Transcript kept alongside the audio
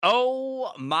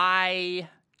Oh my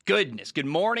goodness. Good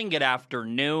morning, good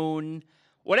afternoon.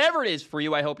 Whatever it is for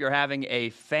you, I hope you're having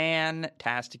a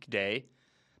fantastic day.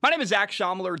 My name is Zach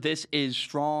Schomler. This is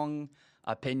Strong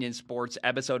Opinion Sports,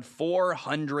 episode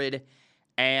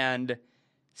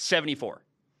 474.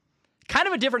 Kind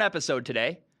of a different episode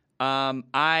today. I'm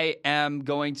a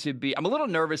little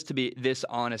nervous to be this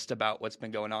honest about what's been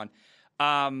going on.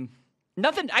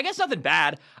 Nothing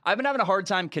bad. I've been having a hard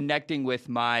time connecting with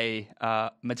my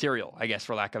material, I guess,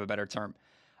 for lack of a better term.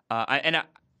 I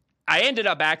ended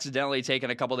up accidentally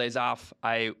taking a couple days off.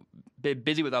 I been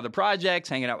busy with other projects,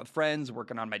 hanging out with friends,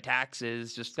 working on my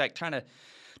taxes, just like trying to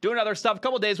doing other stuff. A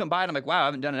couple days went by, and I'm like, wow, I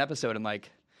haven't done an episode in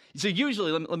So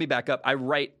usually, let me back up. I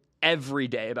write every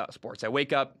day about sports. I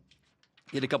wake up,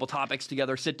 get a couple topics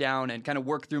together, sit down, and kind of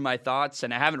work through my thoughts.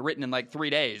 And I haven't written in 3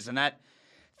 days, and that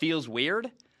feels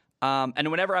weird. And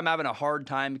whenever I'm having a hard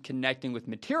time connecting with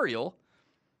material,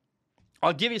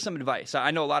 I'll give you some advice.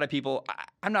 I know a lot of people,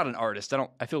 I'm not an artist.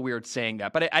 I feel weird saying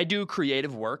that, but I do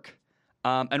creative work.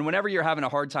 And whenever you're having a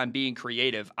hard time being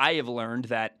creative, I have learned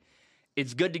that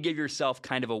it's good to give yourself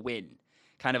kind of a win,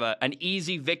 kind of an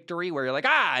easy victory where you're like,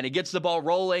 and it gets the ball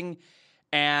rolling.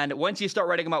 And once you start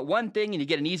writing about one thing and you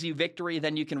get an easy victory,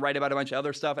 then you can write about a bunch of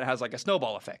other stuff. And it has like a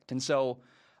snowball effect. And so,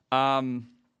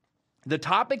 the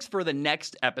topics for the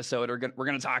next episode we're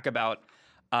going to talk about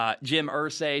Jim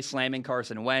Irsay slamming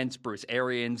Carson Wentz, Bruce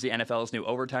Arians, the NFL's new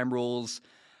overtime rules.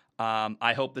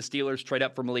 I hope the Steelers trade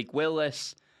up for Malik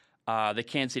Willis, the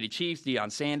Kansas City Chiefs,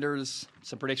 Deion Sanders,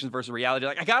 some predictions versus reality.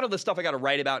 I got all this stuff I got to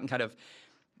write about and kind of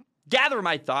gather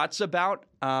my thoughts about.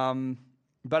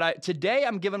 But today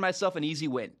I'm giving myself an easy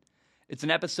win. It's an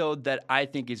episode that I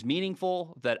think is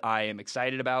meaningful, that I am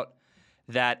excited about,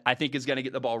 that I think is going to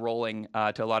get the ball rolling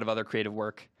to a lot of other creative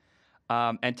work.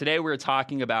 And today we're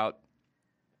talking about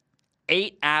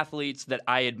 8 athletes that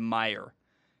I admire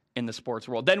in the sports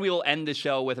world. Then we will end the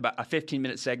show with about a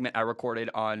 15-minute segment I recorded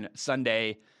on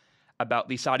Sunday about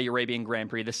the Saudi Arabian Grand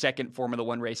Prix, the second Formula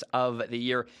One race of the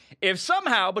year. If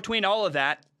somehow between all of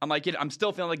that, I'm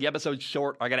still feeling like the episode's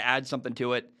short, I got to add something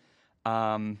to it.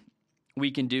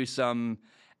 We can do some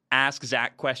Ask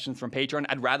Zach questions from Patreon.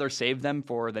 I'd rather save them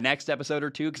for the next episode or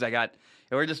two because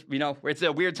it's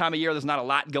a weird time of year. There's not a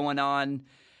lot going on.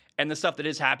 And the stuff that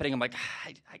is happening, I'm like,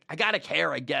 I got to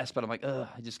care, I guess. But I'm like, I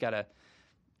just got to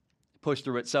push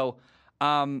through it. So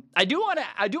I do want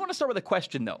to start with a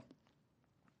question, though.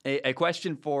 A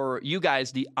question for you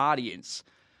guys, the audience.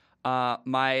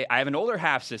 I have an older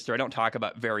half-sister I don't talk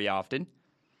about very often.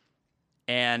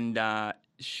 And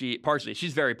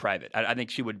she's very private. I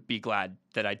think she would be glad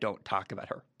that I don't talk about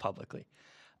her publicly.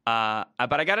 But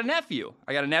I got a nephew.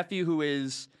 Who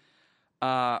is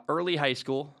early high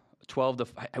school, 12 to.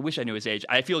 I wish I knew his age.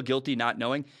 I feel guilty not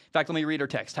knowing. In fact, let me read her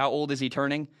text. How old is he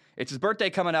turning? It's his birthday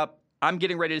coming up. I'm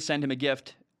getting ready to send him a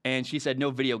gift, and she said no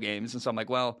video games. And so I'm like,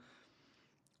 well,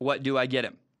 what do I get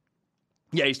him?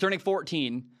 Yeah, he's turning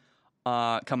 14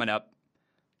 coming up.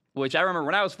 Which I remember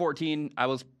when I was 14, I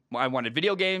wanted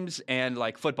video games and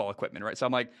football equipment, right? So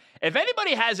I'm like, if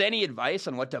anybody has any advice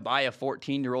on what to buy a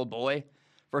 14-year-old boy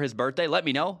for his birthday, let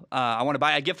me know. I want to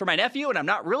buy a gift for my nephew, and I'm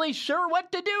not really sure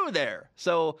what to do there.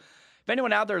 So if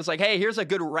anyone out there is like, hey, here's a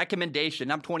good recommendation.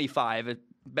 I'm 25. It's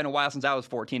been a while since I was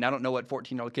 14. I don't know what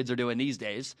 14-year-old kids are doing these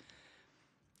days.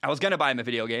 I was going to buy him a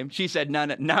video game. She said, no,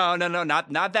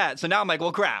 not that. So now I'm like,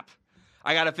 well, crap.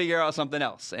 I got to figure out something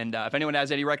else. And if anyone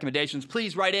has any recommendations,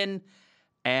 please write in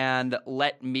and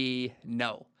let me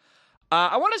know.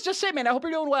 I want to just say, man, I hope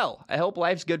you're doing well. I hope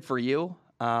life's good for you.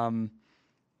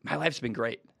 My life's been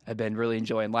great. I've been really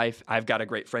enjoying life. I've got a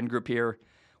great friend group here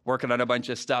working on a bunch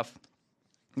of stuff.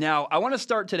 Now, I want to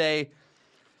start today.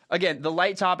 Again, the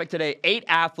light topic today, 8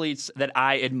 athletes that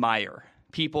I admire.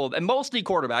 People, and mostly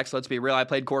quarterbacks, let's be real. I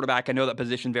played quarterback. I know that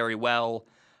position very well.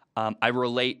 I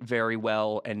relate very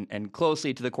well and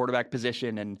closely to the quarterback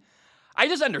position, and I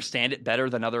just understand it better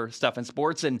than other stuff in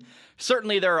sports. And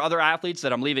certainly there are other athletes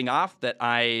that I'm leaving off that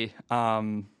I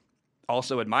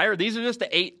also admire. These are just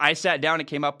the 8 I sat down and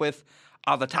came up with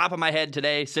off the top of my head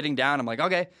today, sitting down. I'm like,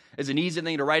 okay, it's an easy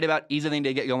thing to write about, easy thing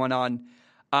to get going on.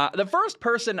 The first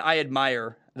person I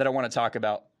admire that I want to talk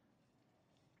about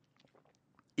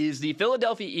is the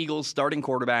Philadelphia Eagles starting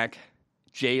quarterback,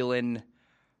 Jalen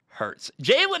Hurts.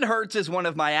 Jalen Hurts is one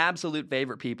of my absolute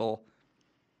favorite people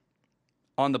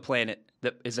on the planet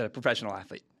that is a professional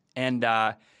athlete. And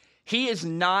he is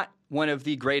not one of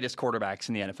the greatest quarterbacks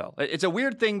in the NFL. It's a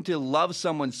weird thing to love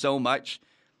someone so much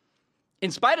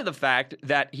in spite of the fact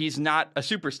that he's not a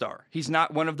superstar. He's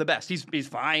not one of the best. He's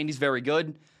fine. He's very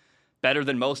good. Better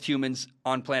than most humans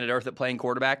on planet Earth at playing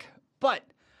quarterback. But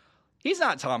he's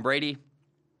not Tom Brady.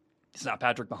 He's not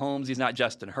Patrick Mahomes. He's not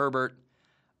Justin Herbert.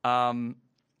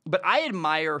 But I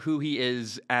admire who he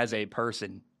is as a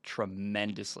person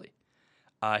tremendously.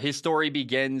 His story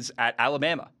begins at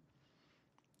Alabama.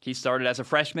 He started as a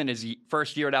freshman his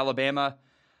first year at Alabama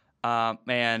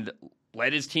and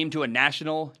led his team to a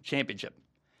national championship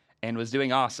and was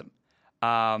doing awesome.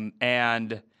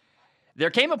 And there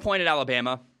came a point at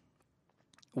Alabama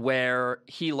where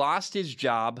he lost his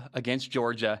job against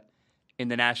Georgia in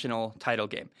the national title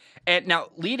game. And now,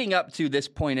 leading up to this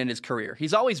point in his career,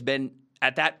 he's always been,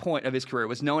 at that point of his career,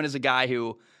 was known as a guy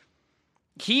who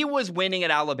he was winning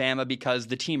at Alabama because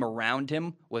the team around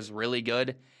him was really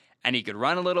good and he could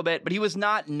run a little bit, but he was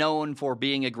not known for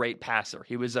being a great passer.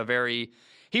 He was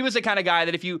the kind of guy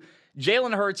that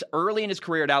Jalen Hurts early in his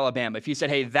career at Alabama, if you said,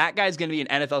 hey, that guy's going to be an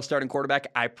NFL starting quarterback,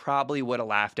 I probably would have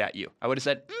laughed at you. I would have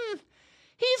said,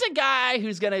 he's a guy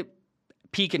who's going to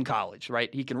peak in college,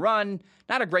 right? He can run,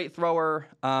 not a great thrower.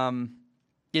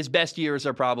 His best years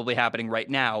are probably happening right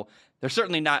now. They're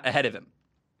certainly not ahead of him.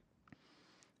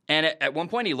 And at one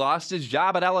point, he lost his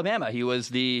job at Alabama. He was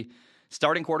the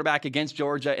starting quarterback against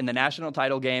Georgia in the national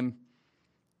title game.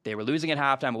 They were losing at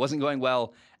halftime. It wasn't going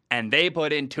well. And they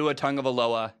put in Tua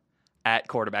Tagovailoa at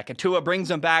quarterback. And Tua brings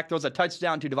them back, throws a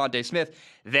touchdown to Devontae Smith.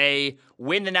 They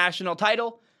win the national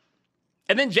title.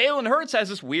 And then Jalen Hurts has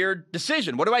this weird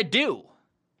decision. What do I do?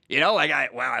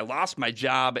 I lost my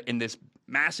job in this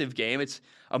massive game. It's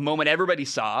a moment everybody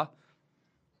saw.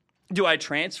 Do I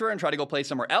transfer and try to go play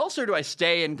somewhere else, or do I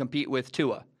stay and compete with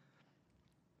Tua?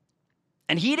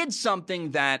 And he did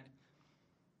something that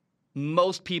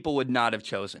most people would not have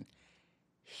chosen.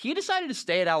 He decided to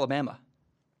stay at Alabama,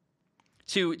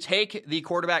 to take the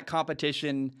quarterback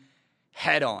competition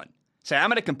head on. Say, I'm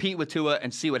going to compete with Tua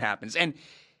and see what happens. And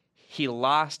he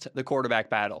lost the quarterback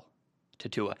battle to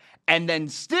Tua and then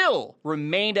still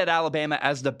remained at Alabama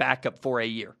as the backup for a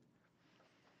year.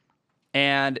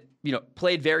 And,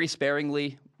 played very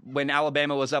sparingly. When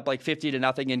Alabama was up like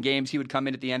 50-0 in games, he would come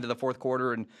in at the end of the fourth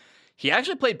quarter, and he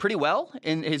actually played pretty well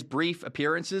in his brief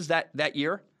appearances that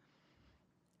year.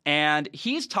 And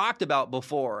he's talked about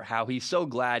before how he's so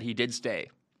glad he did stay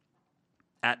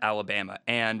at Alabama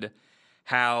and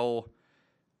how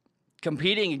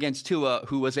competing against Tua,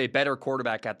 who was a better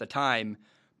quarterback at the time,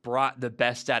 brought the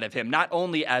best out of him, not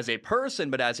only as a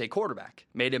person, but as a quarterback.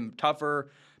 Made him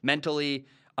tougher mentally,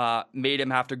 made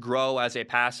him have to grow as a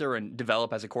passer and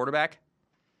develop as a quarterback.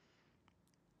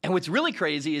 And what's really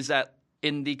crazy is that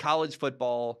in the college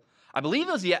football, I believe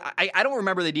it was I don't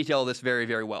remember the detail of this very,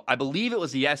 very well. I believe it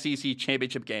was the SEC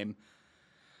championship game.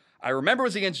 I remember it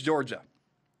was against Georgia.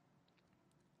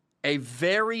 A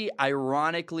very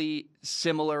ironically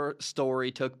similar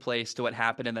story took place to what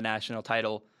happened in the national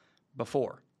title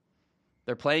before.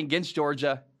 They're playing against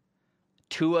Georgia.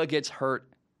 Tua gets hurt,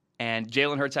 and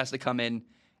Jalen Hurts has to come in,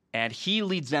 and he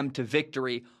leads them to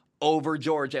victory over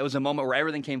Georgia. It was a moment where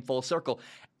everything came full circle,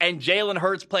 and Jalen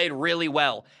Hurts played really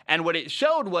well. And what it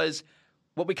showed was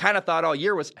what we kind of thought all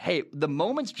year was, hey, the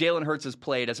moments Jalen Hurts has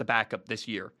played as a backup this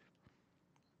year,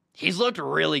 he's looked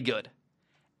really good.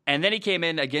 And then he came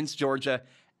in against Georgia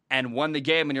and won the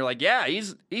game, and you're like, yeah,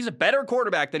 he's a better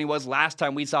quarterback than he was last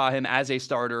time we saw him as a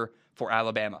starter for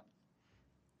Alabama.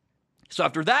 So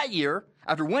after that year,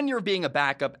 after 1 year of being a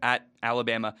backup at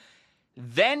Alabama,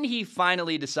 then he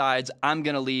finally decides, I'm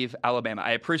going to leave Alabama.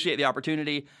 I appreciate the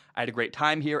opportunity. I had a great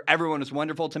time here. Everyone was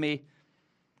wonderful to me.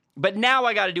 But now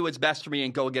I got to do what's best for me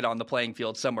and go get on the playing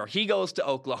field somewhere. He goes to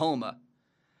Oklahoma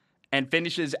and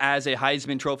finishes as a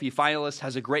Heisman Trophy finalist,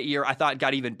 has a great year. I thought it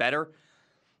got even better.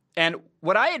 And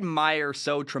what I admire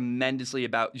so tremendously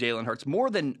about Jalen Hurts, more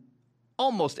than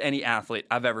almost any athlete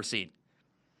I've ever seen,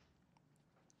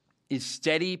 is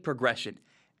steady progression.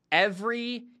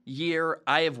 Every year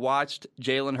I have watched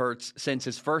Jalen Hurts since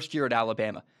his first year at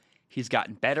Alabama, he's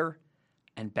gotten better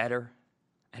and better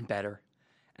and better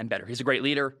and better. He's a great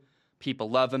leader. People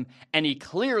love him. And he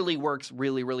clearly works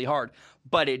really, really hard.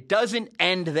 But it doesn't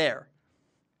end there.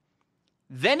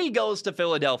 Then he goes to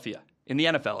Philadelphia in the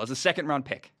NFL as a second-round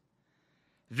pick.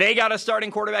 They got a starting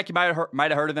quarterback. You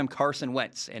might have heard of him, Carson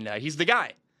Wentz. And he's the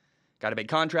guy. Got a big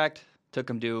contract. Took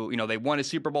him to, they won a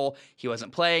Super Bowl. He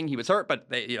wasn't playing. He was hurt, but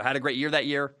they had a great year that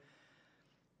year.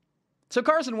 So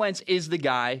Carson Wentz is the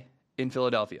guy in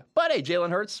Philadelphia. But hey, Jalen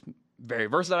Hurts, very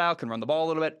versatile, can run the ball a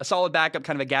little bit. A solid backup,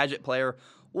 kind of a gadget player.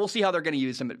 We'll see how they're going to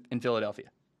use him in Philadelphia.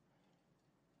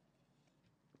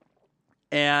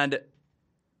 And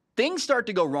things start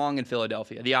to go wrong in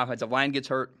Philadelphia. The offensive line gets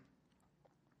hurt.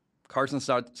 Carson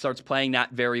starts playing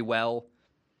not very well.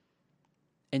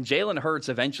 And Jalen Hurts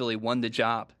eventually won the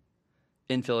job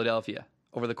in Philadelphia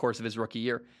over the course of his rookie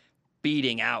year,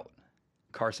 beating out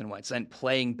Carson Wentz and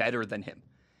playing better than him,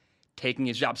 taking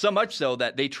his job. So much so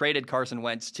that they traded Carson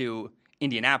Wentz to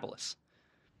Indianapolis.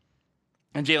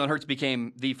 And Jalen Hurts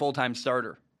became the full-time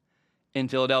starter in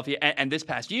Philadelphia. And this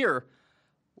past year,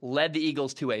 led the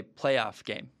Eagles to a playoff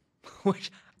game,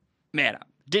 which, man, I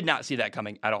did not see that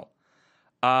coming at all.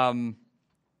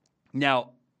 Now,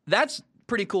 that's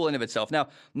pretty cool in of itself. Now,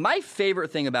 my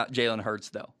favorite thing about Jalen Hurts,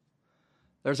 though,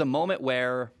 there's a moment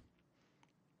where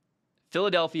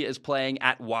Philadelphia is playing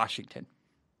at Washington,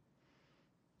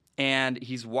 and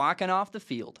he's walking off the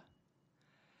field,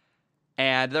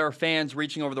 and there are fans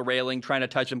reaching over the railing trying to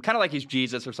touch him, kind of like he's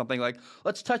Jesus or something, like,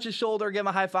 let's touch his shoulder, give him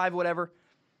a high five, whatever.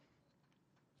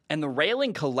 And the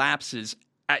railing collapses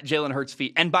at Jalen Hurts'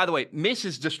 feet. And by the way,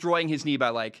 misses destroying his knee by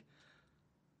like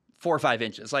 4 or 5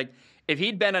 inches. Like, if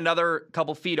he'd been another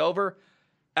couple feet over,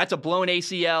 that's a blown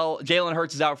ACL. Jalen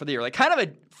Hurts is out for the year. Like, kind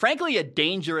of frankly, a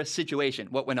dangerous situation,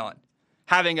 what went on.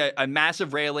 Having a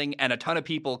massive railing and a ton of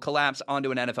people collapse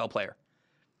onto an NFL player.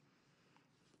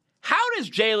 How does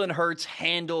Jalen Hurts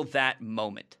handle that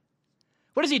moment?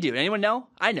 What does he do? Anyone know?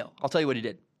 I know. I'll tell you what he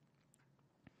did.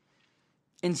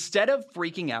 Instead of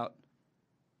freaking out,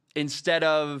 instead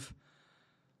of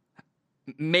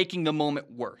making the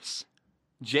moment worse,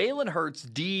 Jalen Hurts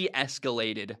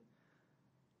de-escalated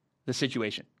the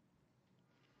situation.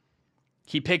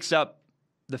 He picks up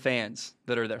the fans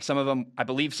that are there. Some of them, I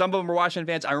believe some of them were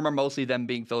Washington fans. I remember mostly them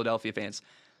being Philadelphia fans.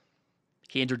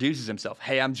 He introduces himself.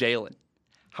 Hey, I'm Jalen.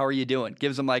 How are you doing?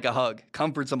 Gives them like a hug,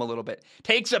 comforts them a little bit,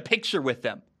 takes a picture with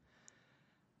them.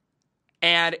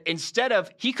 And instead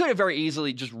of, he could have very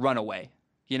easily just run away,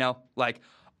 you know, like,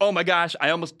 oh my gosh,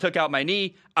 I almost took out my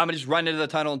knee. I'm going to just run into the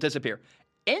tunnel and disappear.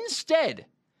 Instead,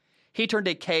 he turned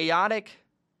a chaotic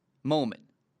moment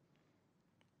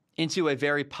into a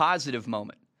very positive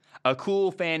moment, a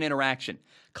cool fan interaction,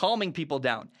 calming people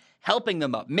down, helping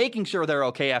them up, making sure they're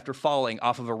okay after falling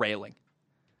off of a railing.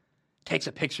 Takes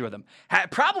a picture with them.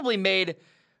 Probably made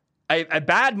a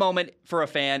bad moment for a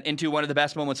fan into one of the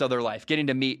best moments of their life, getting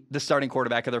to meet the starting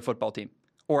quarterback of their football team.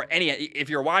 Or if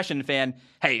you're a Washington fan,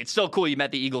 hey, it's still cool you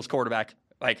met the Eagles quarterback,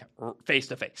 like, face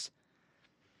to face.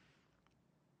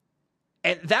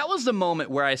 And that was the moment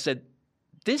where I said,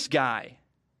 this guy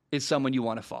is someone you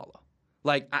want to follow.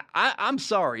 Like, I'm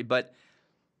sorry, but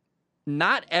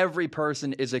not every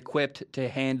person is equipped to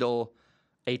handle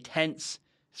a tense,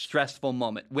 stressful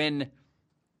moment. When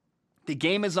the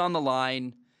game is on the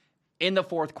line in the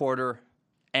fourth quarter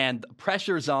and the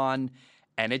pressure's on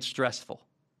and it's stressful.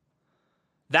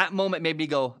 That moment made me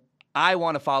go, I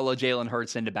want to follow Jalen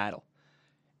Hurts into battle.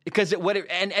 Because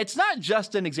and it's not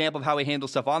just an example of how he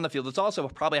handles stuff on the field, it's also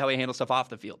probably how he handles stuff off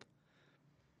the field.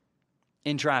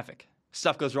 In traffic,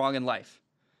 stuff goes wrong in life.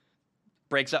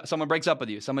 Someone breaks up with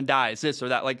you, someone dies, this or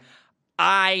that. Like,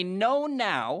 I know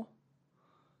now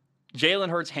Jalen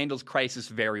Hurts handles crisis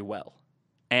very well.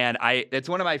 And it's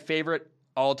one of my favorite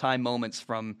all-time moments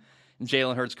from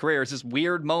Jalen Hurts' career. It's this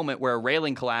weird moment where a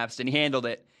railing collapsed and he handled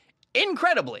it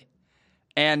incredibly.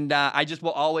 And I just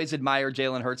will always admire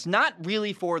Jalen Hurts, not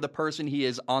really for the person he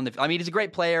is on the field. I mean, he's a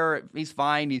great player. He's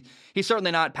fine. He's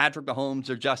certainly not Patrick Mahomes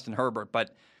or Justin Herbert,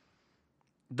 but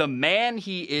the man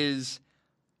he is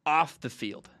off the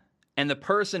field and the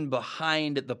person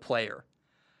behind the player.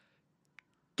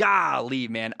 Golly,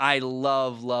 man, I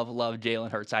love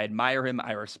Jalen Hurts. I admire him.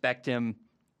 I respect him.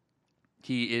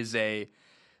 He is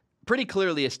pretty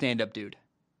clearly a stand-up dude.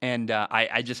 And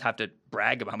I just have to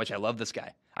brag about how much I love this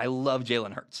guy. I love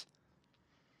Jalen Hurts.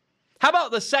 How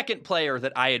about the second player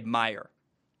that I admire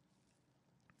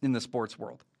in the sports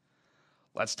world?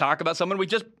 Let's talk about someone we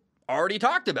just already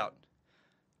talked about.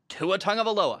 Tua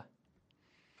Tagovailoa.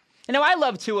 And now I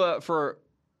love Tua for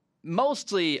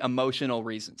mostly emotional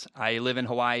reasons. I live in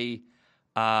Hawaii.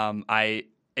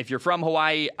 If you're from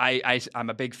Hawaii, I'm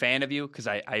a big fan of you because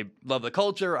I love the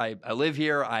culture. I live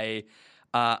here.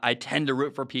 I tend to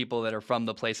root for people that are from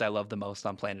the place I love the most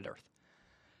on planet Earth.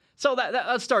 So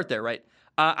let's start there, right?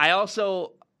 I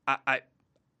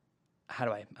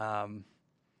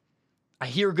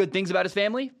hear good things about his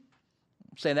family.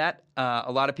 Say that.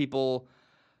 A lot of people,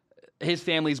 his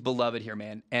family's beloved here,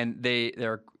 man. And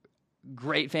they're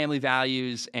great family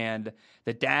values, and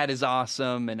the dad is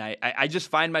awesome. And I just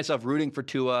find myself rooting for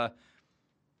Tua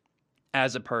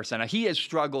as a person. He has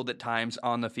struggled at times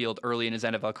on the field early in his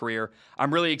NFL career.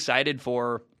 I'm really excited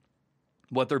for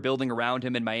what they're building around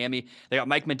him in Miami. They got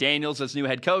Mike McDaniels as new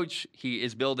head coach. He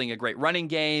is building a great running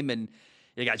game, and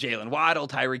you got Jalen Waddle,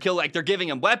 Tyreek Hill. Like, they're giving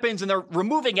him weapons, and they're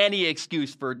removing any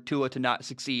excuse for Tua to not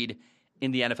succeed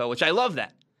in the NFL, which I love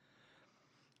that.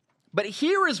 But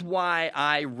here is why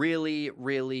I really,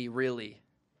 really, really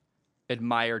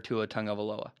admire Tua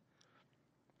Tagovailoa.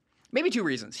 Maybe two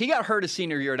reasons. He got hurt his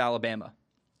senior year at Alabama.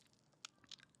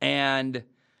 And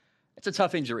it's a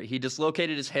tough injury. He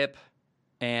dislocated his hip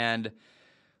and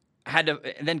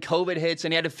then COVID hits,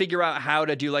 and he had to figure out how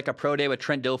to do like a pro day with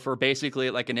Trent Dilfer, basically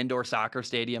at like an indoor soccer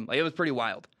stadium. Like, it was pretty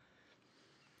wild.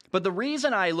 But the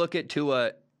reason I look at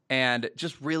Tua and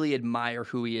just really admire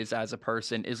who he is as a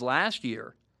person is last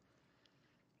year,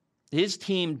 his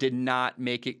team did not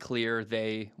make it clear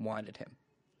they wanted him.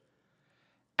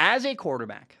 As a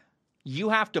quarterback, you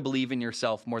have to believe in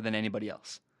yourself more than anybody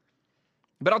else.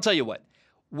 But I'll tell you what,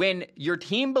 when your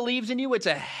team believes in you, it's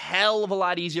a hell of a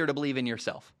lot easier to believe in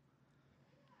yourself.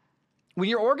 When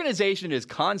your organization is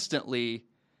constantly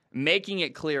making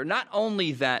it clear not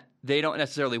only that they don't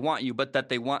necessarily want you, but that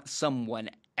they want someone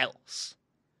else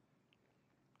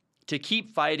to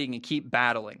keep fighting and keep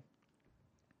battling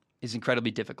is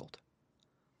incredibly difficult.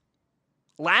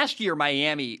 Last year,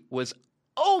 Miami was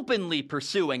openly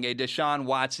pursuing a Deshaun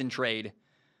Watson trade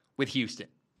with Houston.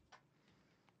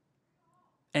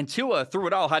 And Tua, through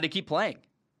it all, had to keep playing.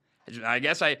 I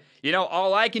guess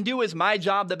all I can do is my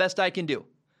job the best I can do.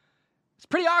 It's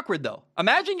pretty awkward, though.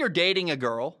 Imagine you're dating a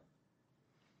girl.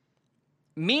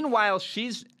 Meanwhile,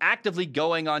 she's actively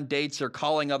going on dates or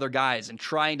calling other guys and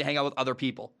trying to hang out with other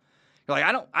people. You're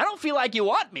like, I don't feel like you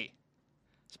want me.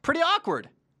 It's pretty awkward.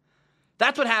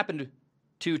 That's what happened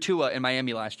to Tua in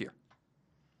Miami last year.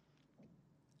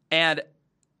 And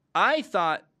I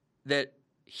thought that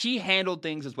he handled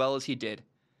things as well as he did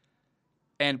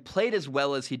and played as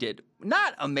well as he did.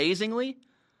 Not amazingly,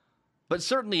 but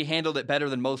certainly handled it better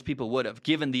than most people would have,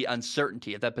 given the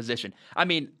uncertainty at that position. I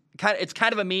mean, it's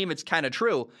kind of a meme. It's kind of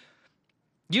true.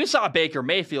 You saw Baker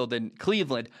Mayfield in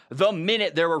Cleveland the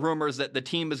minute there were rumors that the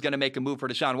team was going to make a move for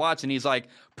Deshaun Watson. He's like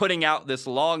putting out this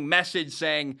long message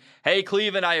saying, "Hey,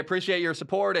 Cleveland, I appreciate your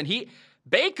support." And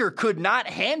Baker could not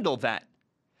handle that.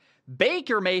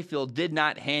 Baker Mayfield did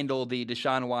not handle the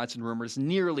Deshaun Watson rumors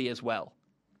nearly as well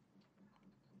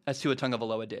as Tua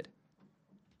Tagovailoa did.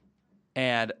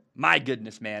 And my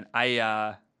goodness, man,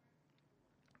 I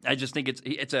just think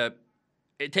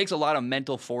it takes a lot of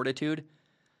mental fortitude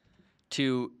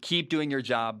to keep doing your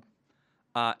job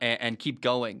and keep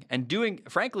going and doing,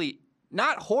 frankly,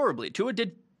 not horribly. Tua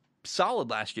did solid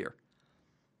last year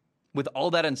with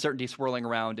all that uncertainty swirling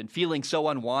around and feeling so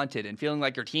unwanted and feeling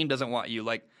like your team doesn't want you.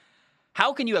 Like,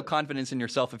 how can you have confidence in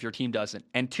yourself if your team doesn't?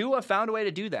 And Tua found a way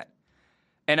to do that.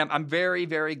 And I'm very,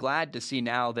 very glad to see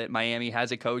now that Miami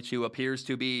has a coach who appears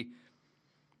to be,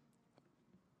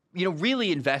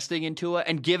 really investing in Tua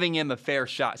and giving him a fair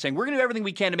shot, saying, we're going to do everything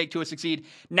we can to make Tua succeed.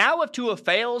 Now, if Tua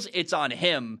fails, it's on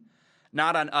him,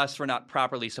 not on us for not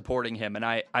properly supporting him. And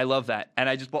I love that. And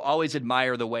I just will always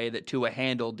admire the way that Tua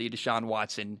handled the Deshaun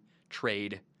Watson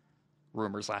trade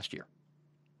rumors last year.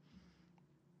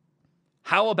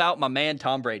 How about my man,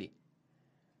 Tom Brady?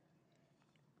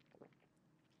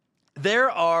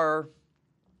 There are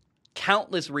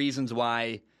countless reasons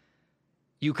why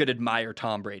you could admire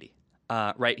Tom Brady,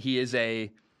 right? He is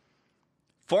a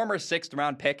former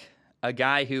 6th-round pick, a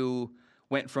guy who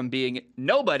went from being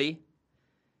nobody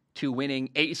to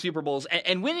winning 8 Super Bowls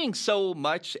and winning so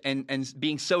much and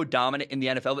being so dominant in the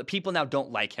NFL that people now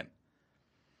don't like him.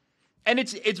 And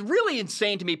it's really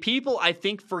insane to me. People, I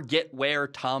think, forget where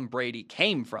Tom Brady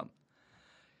came from.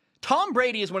 Tom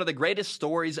Brady is one of the greatest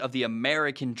stories of the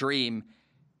American dream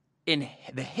in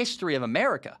the history of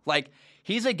America. Like,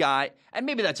 he's a guy, and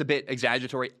maybe that's a bit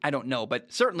exaggeratory, I don't know,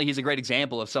 but certainly he's a great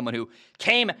example of someone who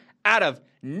came out of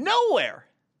nowhere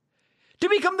to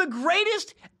become the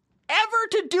greatest ever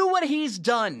to do what he's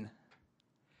done.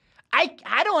 I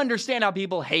don't understand how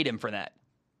people hate him for that.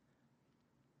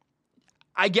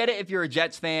 I get it if you're a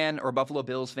Jets fan or a Buffalo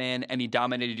Bills fan and he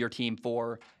dominated your team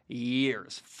for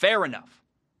years. Fair enough.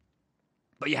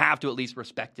 But you have to at least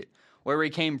respect it, where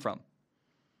he came from.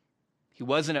 He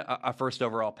wasn't a first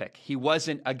overall pick. He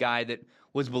wasn't a guy that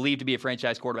was believed to be a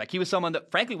franchise quarterback. He was someone that,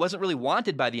 frankly, wasn't really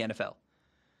wanted by the NFL,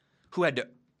 who had to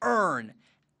earn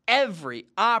every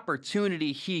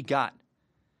opportunity he got.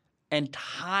 And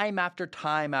time after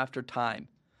time after time,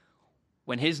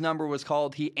 when his number was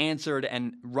called, he answered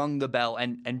and rung the bell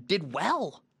and did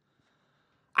well.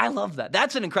 I love that.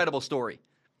 That's an incredible story.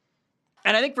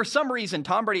 And I think for some reason,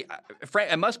 Tom Brady,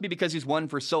 it must be because he's won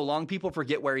for so long, people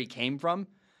forget where he came from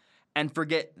and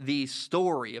forget the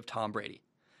story of Tom Brady.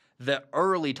 The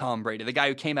early Tom Brady, the guy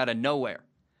who came out of nowhere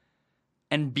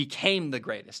and became the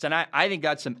greatest. And I think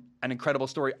that's an incredible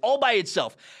story all by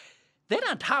itself. Then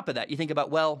on top of that, you think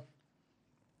about,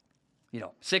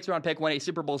 6th-round pick, won 8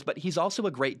 Super Bowls, but he's also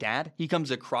a great dad. He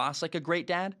comes across like a great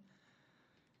dad.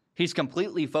 He's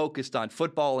completely focused on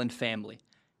football and family.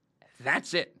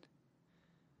 That's it.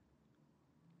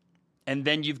 And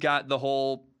then you've got the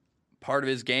whole part of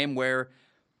his game where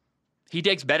he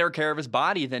takes better care of his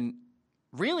body than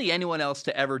really anyone else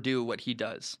to ever do what he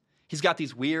does. He's got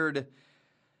these weird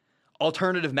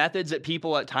alternative methods that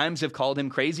people at times have called him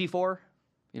crazy for.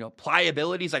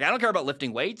 Pliability. He's like, I don't care about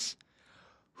lifting weights.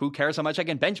 Who cares how much I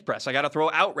can bench press? I got to throw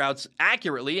out routes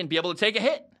accurately and be able to take a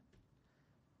hit.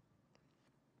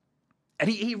 And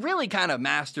he really kind of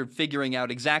mastered figuring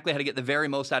out exactly how to get the very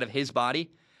most out of his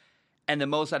body and the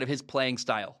most out of his playing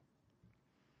style.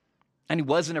 And he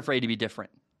wasn't afraid to be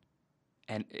different.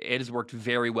 And it has worked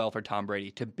very well for Tom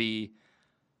Brady to be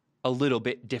a little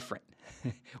bit different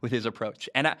with his approach.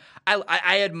 And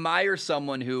I admire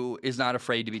someone who is not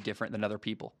afraid to be different than other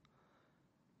people.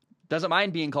 Doesn't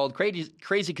mind being called crazy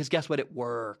because guess what? It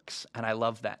works. And I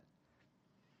love that.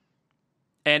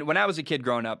 And when I was a kid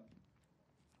growing up,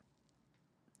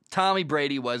 Tommy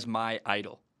Brady was my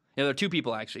idol. There are two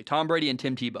people, actually, Tom Brady and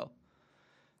Tim Tebow.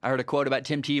 I heard a quote about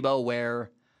Tim Tebow where,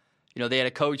 they had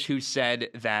a coach who said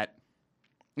that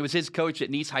it was his coach at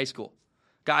Nice High School,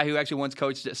 guy who actually once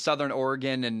coached at Southern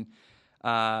Oregon, and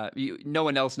no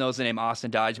one else knows the name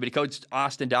Austin Dodge, but he coached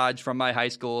Austin Dodge from my high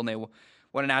school, and they won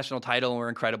a national title and were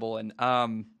incredible.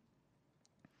 And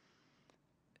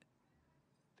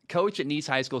coach at Nice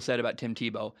High School said about Tim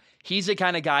Tebow, he's the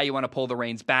kind of guy you want to pull the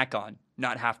reins back on,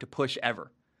 not have to push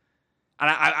ever. And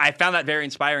I found that very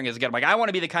inspiring as a kid. I'm like, I want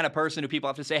to be the kind of person who people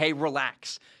have to say, hey,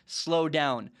 relax, slow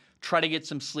down, try to get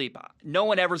some sleep. No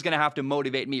one ever is going to have to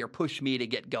motivate me or push me to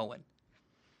get going.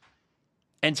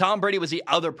 And Tom Brady was the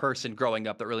other person growing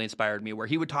up that really inspired me, where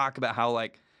he would talk about how,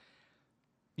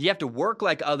 you have to work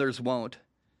like others won't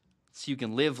so you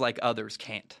can live like others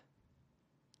can't.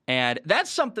 And that's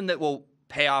something that will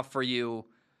pay off for you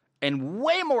in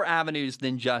way more avenues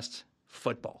than just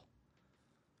football.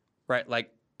 Right?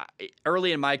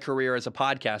 Early in my career as a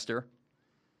podcaster,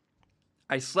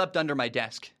 I slept under my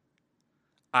desk.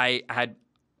 I had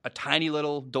a tiny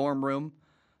little dorm room.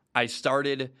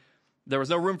 There was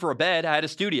no room for a bed. I had a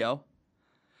studio.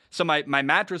 So my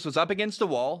mattress was up against the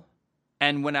wall.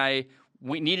 And when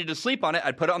we needed to sleep on it,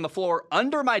 I'd put it on the floor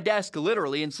under my desk,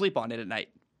 literally, and sleep on it at night.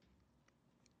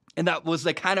 And that was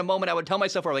the kind of moment I would tell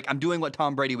myself, I'm doing what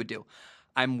Tom Brady would do.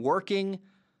 I'm working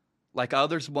like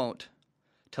others won't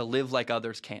to live like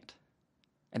others can't.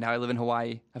 And now I live in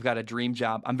Hawaii. I've got a dream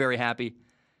job. I'm very happy.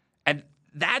 And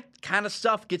that kind of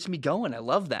stuff gets me going. I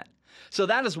love that. So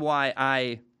that is why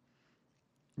I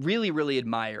really, really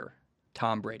admire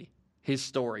Tom Brady, his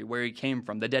story, where he came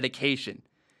from, the dedication,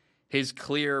 his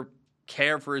clear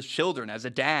care for his children as a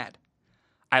dad.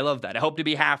 I love that. I hope to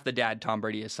be half the dad Tom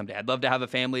Brady is someday. I'd love to have a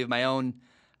family of my own,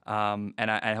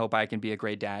 and I hope I can be a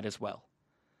great dad as well.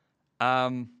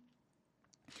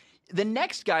 The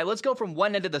next guy, let's go from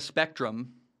one end of the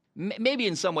spectrum, maybe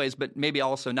in some ways, but maybe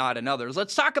also not in others.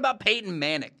 Let's talk about Peyton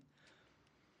Manning.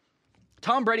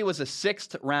 Tom Brady was a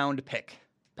 6th-round pick.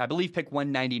 I believe pick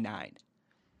 199.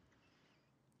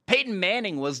 Peyton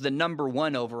Manning was the number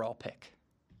 1 overall pick.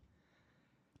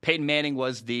 Peyton Manning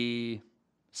was the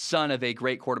son of a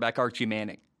great quarterback, Archie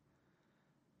Manning,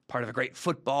 part of a great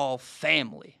football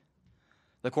family.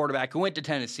 The quarterback who went to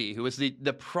Tennessee, who was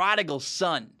the prodigal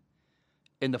son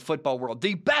in the football world.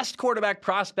 The best quarterback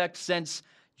prospect since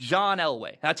John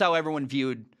Elway. That's how everyone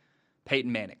viewed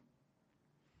Peyton Manning.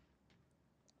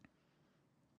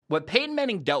 What Peyton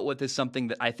Manning dealt with is something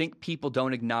that I think people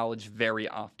don't acknowledge very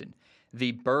often.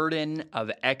 The burden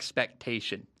of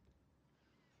expectation.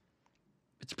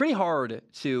 It's pretty hard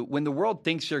when the world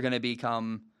thinks you're going to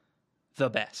become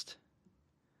the best,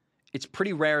 it's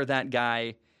pretty rare that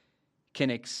guy can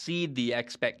exceed the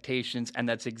expectations, and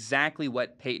that's exactly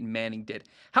what Peyton Manning did.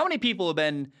 How many people have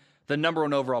been the number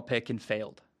 1 overall pick and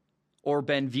failed? Or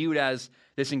been viewed as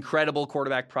this incredible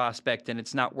quarterback prospect and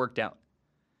it's not worked out?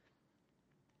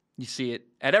 You see it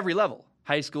at every level.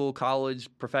 High school, college,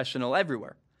 professional,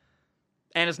 everywhere.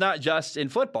 And it's not just in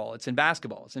football. It's in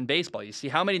basketball. It's in baseball. You see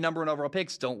how many number 1 overall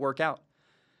picks don't work out.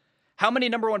 How many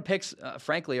number 1 picks,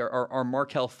 frankly, are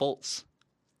Markelle Fultz,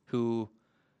 who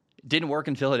didn't work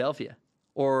in Philadelphia?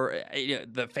 Or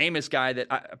the famous guy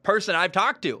a person I've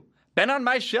talked to, been on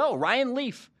my show, Ryan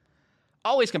Leaf,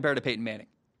 always compared to Peyton Manning.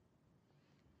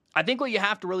 I think what you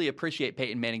have to really appreciate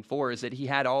Peyton Manning for is that he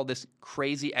had all this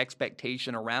crazy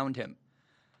expectation around him.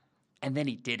 And then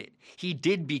he did it. He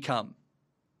did become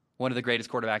one of the greatest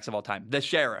quarterbacks of all time. The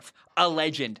Sheriff, a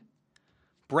legend,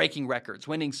 breaking records,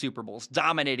 winning Super Bowls,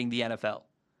 dominating the NFL.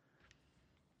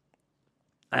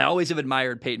 I always have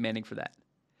admired Peyton Manning for that.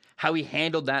 How he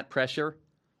handled that pressure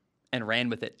and ran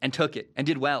with it and took it and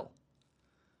did well.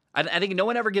 I think no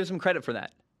one ever gives him credit for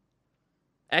that.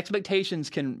 Expectations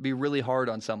can be really hard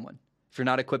on someone. if you're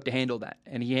not equipped to handle that.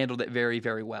 And he handled it very,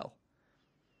 very well.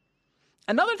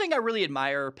 Another thing I really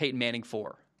admire Peyton Manning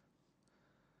for.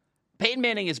 Peyton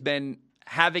Manning has been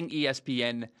having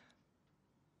ESPN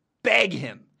beg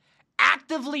him,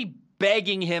 actively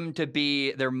begging him to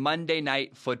be their Monday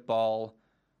Night Football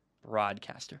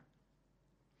broadcaster.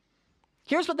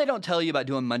 Here's what they don't tell you about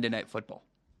doing Monday Night Football.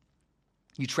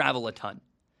 You travel a ton.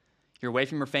 You're away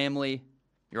from your family.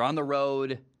 You're on the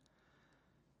road.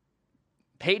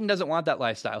 Peyton doesn't want that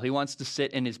lifestyle. He wants to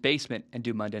sit in his basement and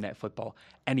do Monday Night Football.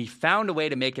 And he found a way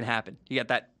to make it happen. You got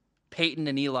that Peyton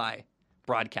and Eli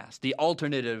broadcast, the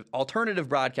alternative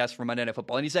broadcast for Monday Night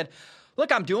Football. And he said,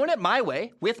 look, I'm doing it my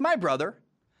way with my brother.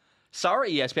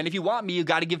 Sorry, ESPN, if you want me, you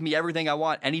got to give me everything I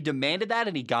want. And he demanded that,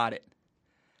 and he got it.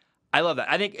 I love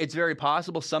that. I think it's very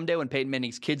possible someday when Peyton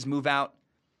Manning's kids move out,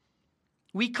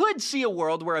 we could see a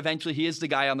world where eventually he is the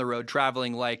guy on the road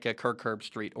traveling like a Kirk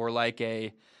Herbstreit or like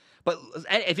a... But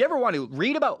if you ever want to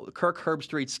read about Kirk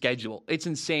Herbstreit's schedule, it's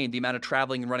insane the amount of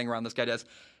traveling and running around this guy does.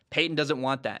 Peyton doesn't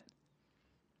want that.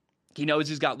 He knows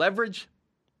he's got leverage,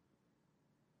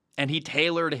 and he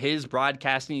tailored his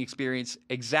broadcasting experience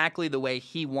exactly the way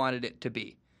he wanted it to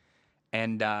be.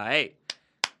 And, hey,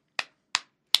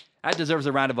 that deserves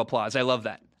a round of applause. I love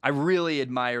that. I really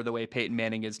admire the way Peyton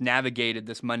Manning has navigated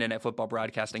this Monday Night Football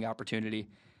broadcasting opportunity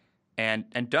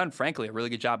and done, frankly, a really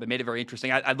good job. It made it very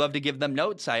interesting. I'd love to give them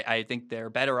notes. I think they're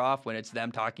better off when it's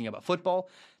them talking about football.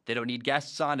 They don't need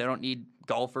guests on. They don't need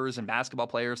golfers and basketball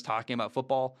players talking about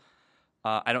football.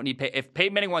 I don't need if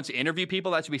Peyton Manning wants to interview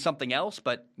people, that should be something else.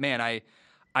 But, man,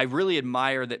 I really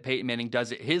admire that Peyton Manning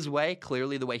does it his way,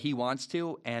 clearly the way he wants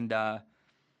to, and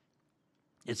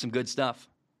it's some good stuff.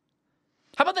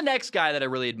 How about the next guy that I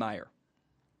really admire?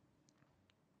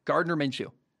 Gardner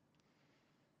Minshew.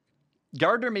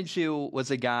 Gardner Minshew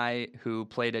was a guy who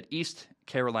played at East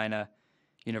Carolina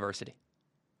University.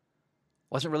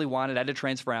 Wasn't really wanted, had to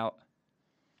transfer out.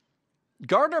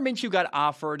 Gardner Minshew got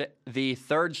offered the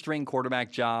third-string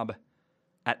quarterback job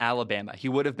at Alabama. He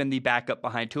would have been the backup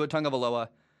behind Tua Tagovailoa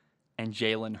and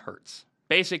Jalen Hurts.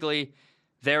 Basically,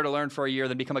 there to learn for a year,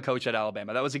 then become a coach at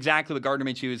Alabama. That was exactly what Gardner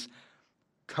Minshew's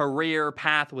career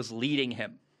path was leading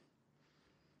him.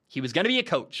 He was going to be a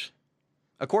coach,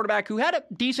 a quarterback who had a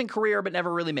decent career but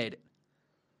never really made it.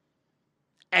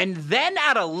 And then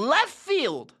out of left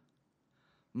field,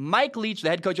 Mike Leach, the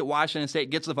head coach at Washington State,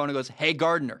 gets the phone and goes, hey,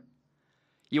 Gardner,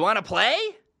 you want to play?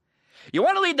 You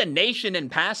want to lead the nation in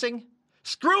passing?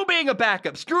 Screw being a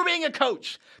backup. Screw being a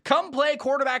coach. Come play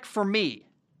quarterback for me.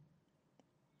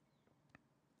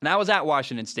 And I was at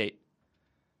Washington State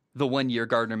the 1 year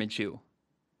Gardner Minshew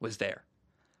was there.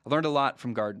 I learned a lot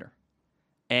from Gardner.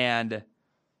 And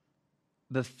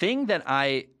the thing that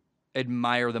I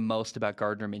admire the most about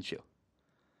Gardner Minshew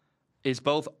is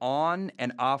both on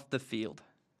and off the field,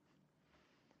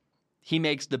 he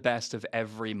makes the best of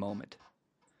every moment.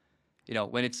 You know,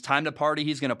 when it's time to party,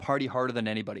 he's going to party harder than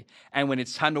anybody. And when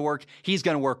it's time to work, he's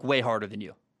going to work way harder than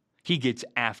you. He gets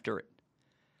after it.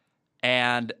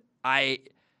 And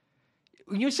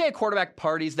when you say a quarterback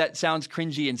parties, that sounds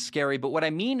cringy and scary, but what I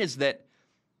mean is that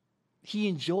he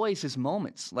enjoys his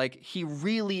moments. Like, he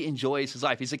really enjoys his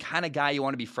life. He's the kind of guy you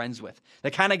want to be friends with,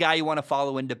 the kind of guy you want to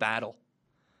follow into battle.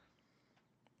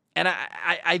 And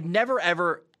I've never,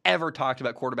 ever talked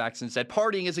about quarterbacks and said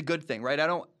partying is a good thing, right?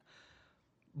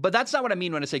 But that's not what I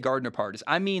mean when I say Gardner parties.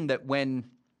 I mean that when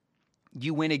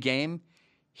you win a game,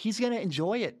 he's going to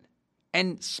enjoy it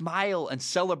and smile and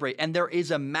celebrate. And there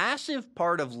is a massive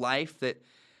part of life that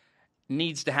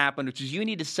needs to happen, which is you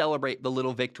need to celebrate the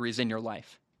little victories in your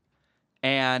life.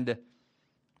 And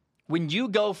when you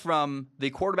go from the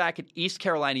quarterback at East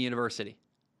Carolina University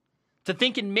to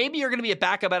thinking maybe you're going to be a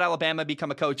backup at Alabama,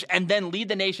 become a coach, and then lead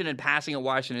the nation in passing at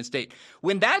Washington State,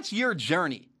 when that's your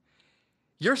journey,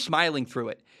 you're smiling through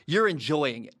it. You're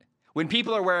enjoying it. When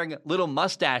people are wearing little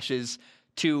mustaches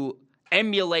to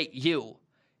emulate you,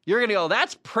 you're going to go,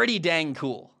 that's pretty dang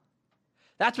cool.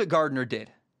 That's what Gardner did.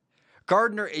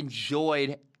 Gardner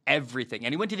enjoyed everything.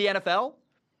 And he went to the NFL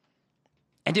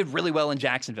and did really well in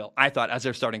Jacksonville, I thought, as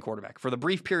their starting quarterback. For the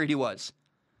brief period he was.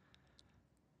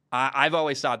 I've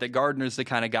always thought that Gardner's the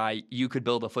kind of guy you could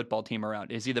build a football team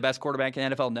around. Is he the best quarterback in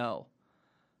the NFL? No.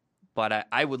 But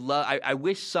I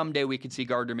wish someday we could see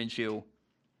Gardner Minshew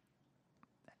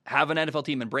have an NFL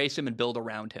team, embrace him, and build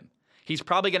around him. He's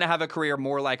probably going to have a career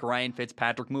more like Ryan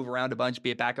Fitzpatrick, move around a bunch,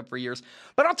 be a backup for years.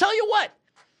 But I'll tell you what,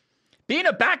 being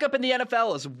a backup in the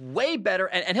NFL is way better,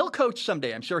 and he'll coach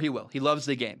someday. I'm sure he will. He loves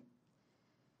the game.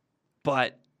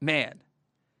 But, man,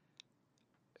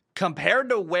 compared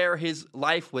to where his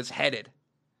life was headed,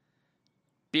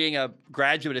 being a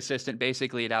graduate assistant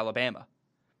basically at Alabama,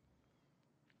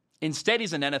 Instead,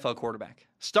 he's an NFL quarterback.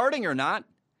 Starting or not,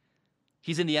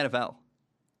 he's in the NFL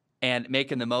and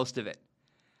making the most of it.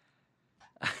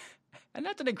 And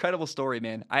that's an incredible story,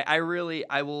 man. I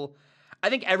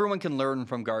think everyone can learn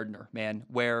from Gardner, man,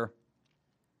 where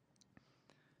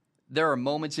there are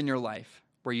moments in your life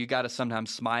where you got to sometimes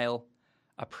smile,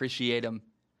 appreciate them,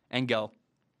 and go,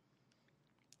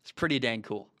 it's pretty dang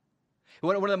cool.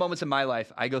 One of the moments in my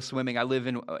life, I go swimming. I live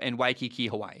in Waikiki,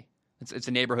 Hawaii. It's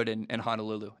a neighborhood in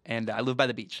Honolulu, and I live by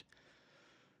the beach.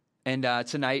 And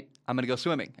tonight, I'm going to go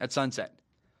swimming at sunset.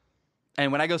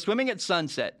 And when I go swimming at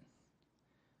sunset,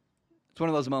 it's one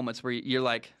of those moments where you're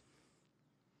like,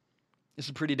 this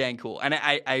is pretty dang cool. And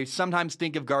I sometimes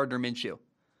think of Gardner Minshew,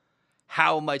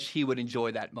 how much he would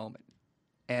enjoy that moment.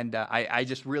 And I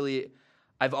just really,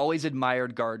 I've always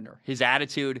admired Gardner, his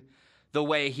attitude, the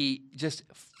way he just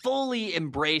fully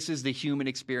embraces the human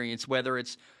experience, whether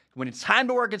it's when it's time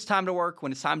to work, it's time to work.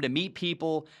 When it's time to meet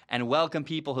people and welcome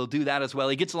people, he'll do that as well.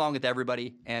 He gets along with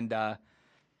everybody. And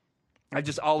I've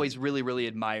just always really, really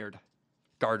admired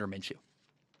Gardner Minshew.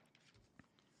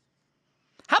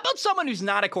 How about someone who's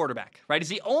not a quarterback, right? He's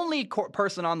the only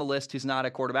person on the list who's not a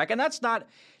quarterback. And that's not,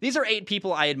 these are 8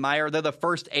 people I admire. They're the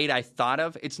first 8 I thought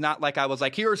of. It's not like I was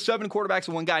like, here are 7 quarterbacks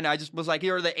and 1 guy. No, I just was like,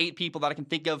 here are the 8 people that I can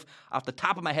think of off the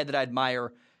top of my head that I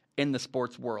admire in the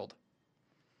sports world.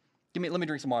 Let me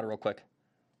drink some water real quick.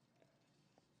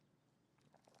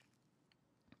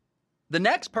 The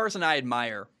next person I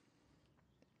admire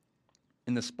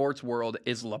in the sports world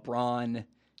is LeBron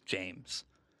James.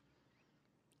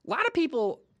 A lot of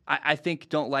people, I think,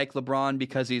 don't like LeBron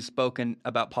because he's spoken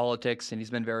about politics and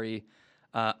he's been very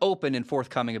open and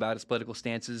forthcoming about his political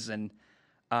stances. And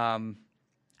I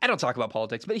don't talk about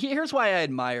politics, but here's why I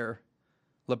admire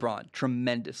LeBron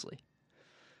tremendously.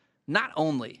 Not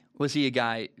only was he a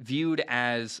guy viewed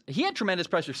as, he had tremendous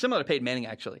pressure, similar to Peyton Manning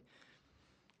actually,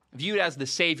 viewed as the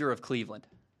savior of Cleveland.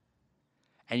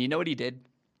 And you know what he did?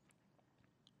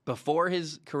 Before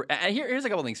his career, here's a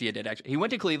couple things he did actually. He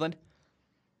went to Cleveland.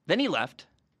 Then he left,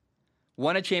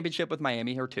 won a championship with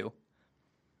Miami, or 2,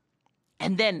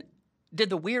 and then did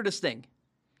the weirdest thing.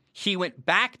 He went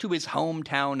back to his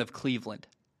hometown of Cleveland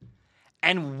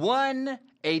and won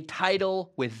a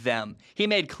title with them. He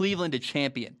made Cleveland a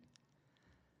champion.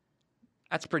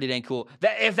 That's pretty dang cool.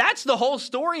 If that's the whole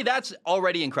story, that's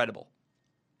already incredible.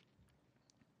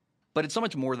 But it's so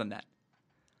much more than that.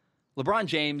 LeBron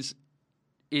James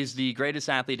is the greatest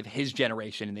athlete of his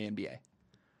generation in the NBA,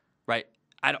 right?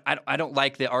 I don't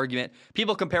like the argument.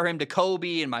 People compare him to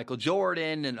Kobe and Michael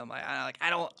Jordan, and I'm like, I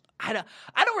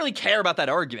don't really care about that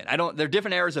argument. They're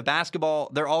different eras of basketball.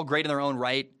 They're all great in their own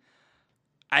right.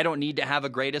 I don't need to have a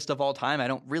greatest of all time. I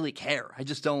don't really care. I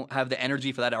just don't have the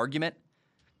energy for that argument.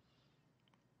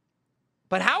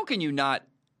 But how can you not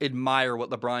admire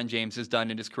what LeBron James has done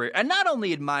in his career? And not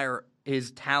only admire his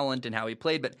talent and how he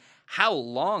played, but how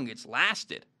long it's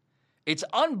lasted. It's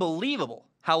unbelievable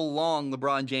how long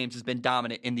LeBron James has been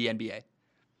dominant in the NBA.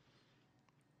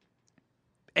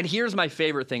 And here's my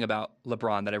favorite thing about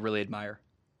LeBron that I really admire.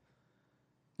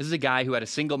 This is a guy who had a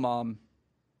single mom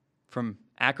from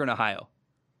Akron, Ohio,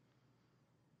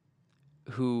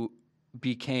 who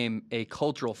became a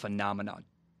cultural phenomenon,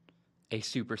 a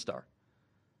superstar.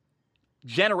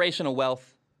 Generational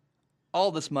wealth, all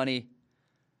this money,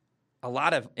 a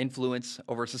lot of influence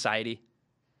over society.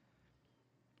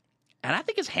 And I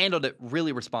think he's handled it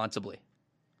really responsibly.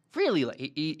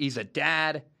 Really, he's a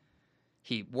dad.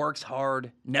 He works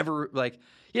hard. Never,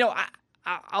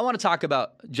 I want to talk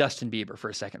about Justin Bieber for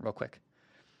a second real quick.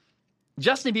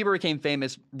 Justin Bieber became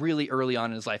famous really early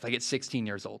on in his life, like at 16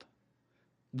 years old.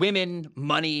 Women,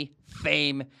 money,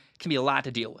 fame can be a lot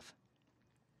to deal with.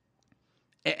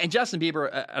 And Justin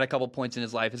Bieber, at a couple points in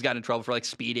his life, has gotten in trouble for like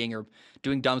speeding or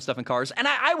doing dumb stuff in cars. And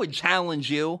I would challenge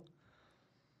you.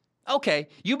 Okay,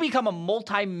 you become a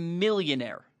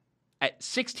multi-millionaire at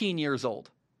 16 years old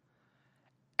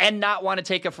and not want to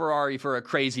take a Ferrari for a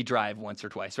crazy drive once or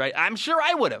twice, right? I'm sure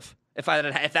I would have if that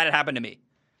had happened to me.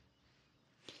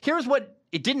 Here's what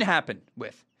it didn't happen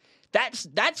with.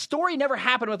 That story never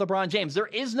happened with LeBron James. There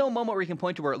is no moment where you can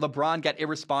point to where LeBron got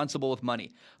irresponsible with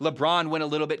money. LeBron went a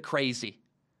little bit crazy.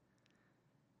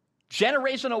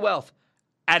 Generational wealth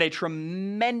at a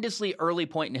tremendously early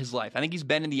point in his life. I think he's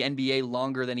been in the NBA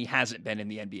longer than he hasn't been in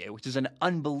the NBA, which is an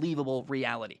unbelievable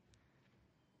reality.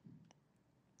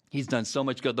 He's done so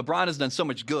much good. LeBron has done so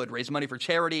much good, raised money for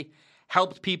charity,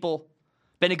 helped people,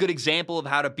 been a good example of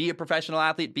how to be a professional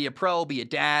athlete, be a pro, be a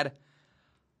dad.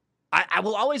 I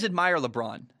will always admire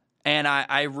LeBron. And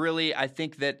I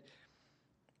think that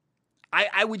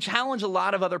I would challenge a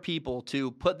lot of other people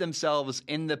to put themselves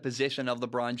in the position of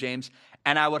LeBron James,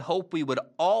 and I would hope we would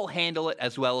all handle it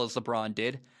as well as LeBron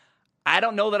did. I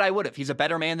don't know that I would have. He's a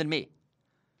better man than me.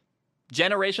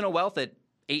 Generational wealth at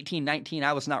 18, 19,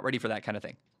 I was not ready for that kind of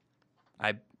thing.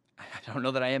 I don't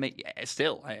know that I am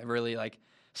still. I really like.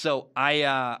 So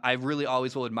I really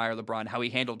always will admire LeBron, how he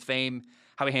handled fame,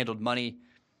 how he handled money,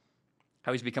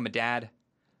 how he's become a dad.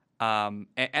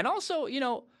 And also,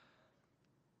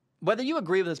 whether you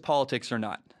agree with his politics or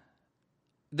not,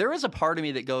 there is a part of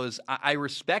me that goes, I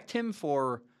respect him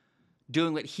for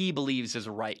doing what he believes is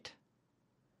right.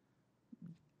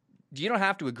 You don't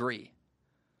have to agree.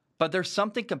 But there's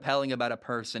something compelling about a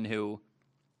person who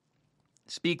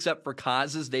speaks up for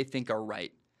causes they think are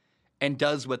right and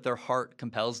does what their heart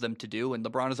compels them to do. And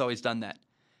LeBron has always done that.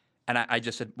 And I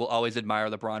just will always admire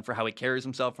LeBron for how he carries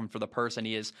himself and for the person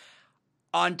he is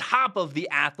on top of the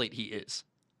athlete he is.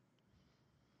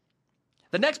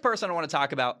 The next person I want to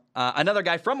talk about, another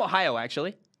guy from Ohio,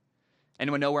 actually.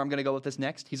 Anyone know where I'm going to go with this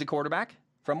next? He's a quarterback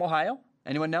from Ohio.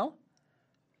 Anyone know?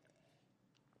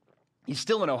 He's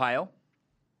still in Ohio.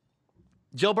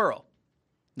 Joe Burrow,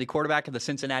 the quarterback of the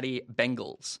Cincinnati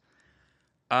Bengals.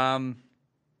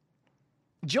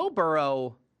 Joe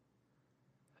Burrow,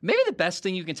 maybe the best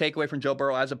thing you can take away from Joe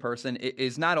Burrow as a person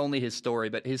is not only his story,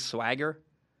 but his swagger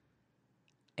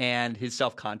and his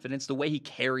self-confidence. The way he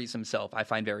carries himself, I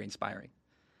find very inspiring.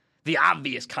 The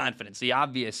obvious confidence, the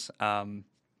obvious, again,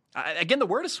 the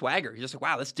word is swagger. You're just like,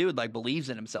 wow, this dude believes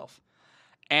in himself.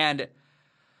 And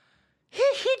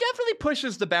he definitely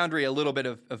pushes the boundary a little bit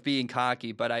of being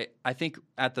cocky, but I think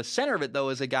at the center of it, though,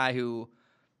 is a guy who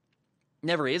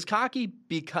never is cocky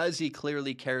because he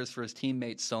clearly cares for his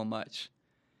teammates so much.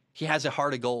 He has a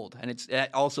heart of gold, and it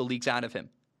also leaks out of him.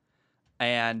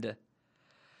 And,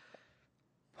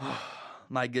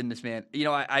 my goodness, man.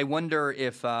 I wonder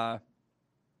if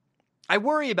I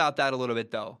worry about that a little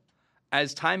bit, though.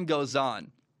 As time goes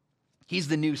on, he's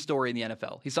the new story in the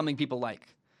NFL. He's something people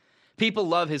like. People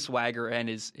love his swagger and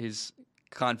his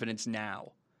confidence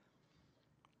now.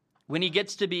 When he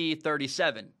gets to be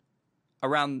 37,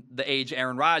 around the age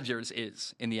Aaron Rodgers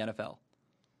is in the NFL,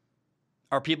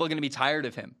 are people going to be tired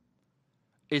of him?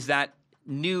 Is that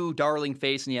new darling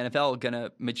face in the NFL going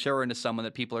to mature into someone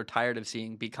that people are tired of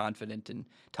seeing be confident and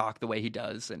talk the way he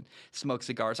does and smoke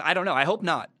cigars? I don't know. I hope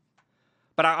not.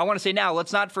 But I want to say now,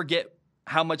 let's not forget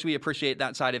how much we appreciate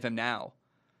that side of him now.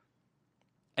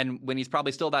 And when he's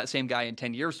probably still that same guy in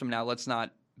 10 years from now, let's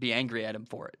not be angry at him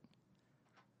for it.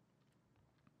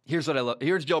 Here's what I love.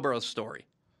 Here's Joe Burrow's story.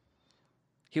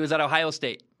 He was at Ohio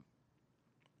State.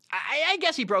 I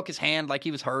guess he broke his hand like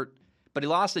he was hurt, but he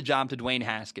lost the job to Dwayne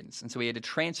Haskins, and so he had to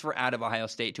transfer out of Ohio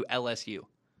State to LSU.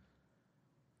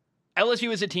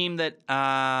 LSU is a team that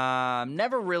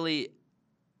never really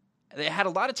 – they had a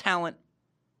lot of talent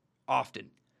often,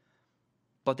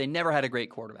 but they never had a great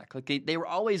quarterback. They were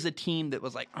always a team that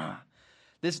was like,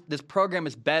 this program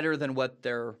is better than what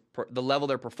the level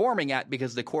they're performing at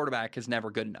because the quarterback is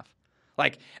never good enough.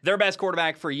 Their best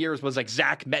quarterback for years was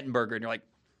Zach Mettenberger, and you're like,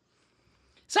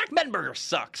 Zach Mettenberger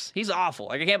sucks. He's awful.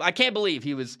 I can't believe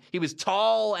he was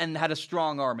tall and had a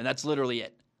strong arm, and that's literally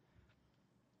it.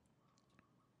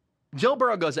 Joe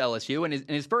Burrow goes to LSU, and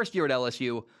in his first year at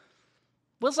LSU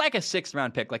was like a 6th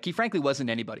round pick. He frankly wasn't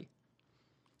anybody.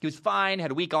 He was fine,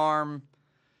 had a weak arm,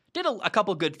 did a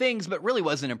couple good things, but really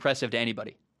wasn't impressive to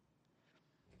anybody.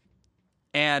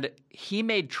 And he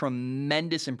made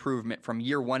tremendous improvement from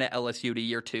year 1 at LSU to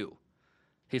year 2.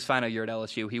 His final year at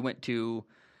LSU, he went to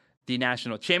the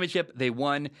national championship. They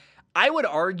won. I would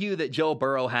argue that Joe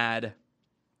Burrow had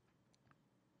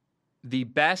the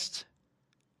best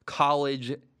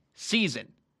college season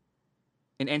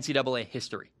in NCAA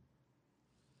history.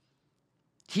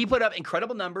 He put up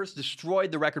incredible numbers,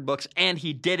 destroyed the record books, and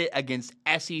he did it against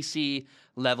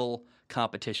SEC-level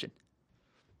competition.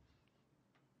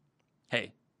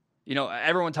 Hey,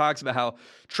 everyone talks about how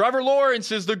Trevor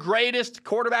Lawrence is the greatest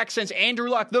quarterback since Andrew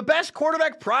Luck, the best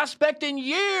quarterback prospect in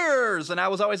years. And I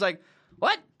was always like,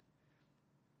 what?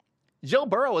 Joe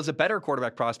Burrow is a better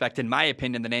quarterback prospect, in my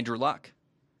opinion, than Andrew Luck.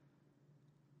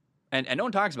 And no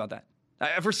one talks about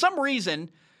that. For some reason,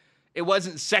 it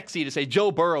wasn't sexy to say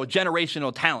Joe Burrow,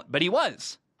 generational talent, but he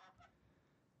was.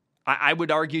 I would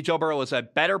argue Joe Burrow was a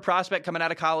better prospect coming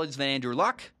out of college than Andrew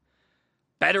Luck.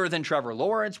 Better than Trevor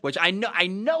Lawrence, which I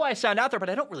know I sound out there, but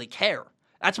I don't really care.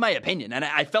 That's my opinion, and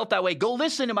I felt that way. Go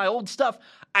listen to my old stuff.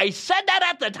 I said that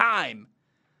at the time.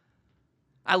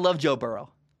 I love Joe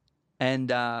Burrow.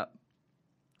 And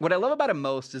what I love about him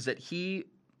most is that he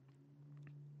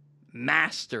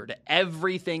mastered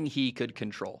everything he could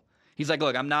control. He's like,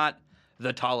 look, I'm not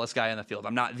the tallest guy on the field.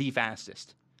 I'm not the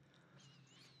fastest.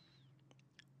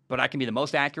 But I can be the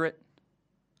most accurate.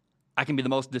 I can be the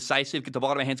most decisive, get the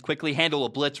ball to my hands quickly, handle a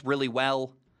blitz really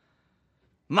well.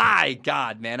 My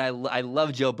God, man, I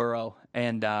love Joe Burrow,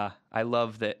 and I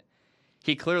love that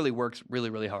he clearly works really,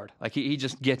 really hard. Like, he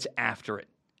just gets after it.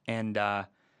 And to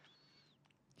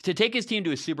take his team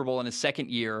to a Super Bowl in his second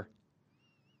year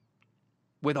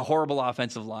with a horrible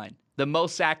offensive line, the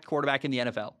most sacked quarterback in the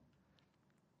NFL.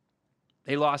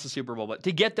 They lost the Super Bowl, but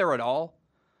to get there at all,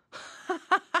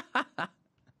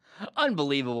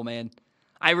 unbelievable, man.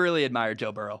 I really admire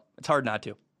Joe Burrow. It's hard not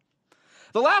to.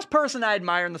 The last person I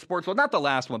admire in the sports world, not the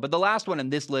last one, but the last one in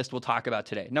this list we'll talk about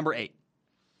today, number 8,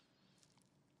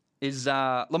 is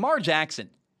Lamar Jackson,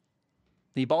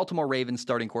 the Baltimore Ravens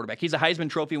starting quarterback. He's a Heisman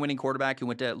Trophy winning quarterback who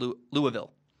went to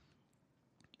Louisville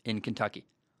in Kentucky.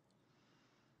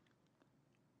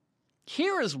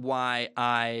 Here is why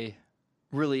I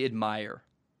really admire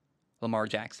Lamar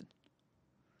Jackson.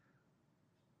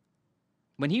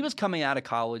 When he was coming out of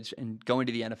college and going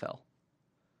to the NFL,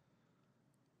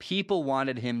 people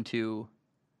wanted him to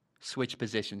switch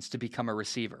positions to become a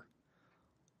receiver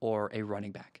or a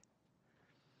running back.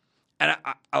 And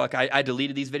I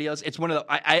deleted these videos. It's one of the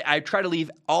I try to leave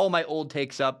all my old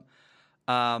takes up.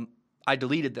 I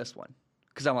deleted this one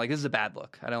because I'm like, this is a bad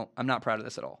look. I'm not proud of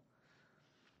this at all.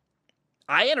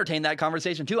 I entertained that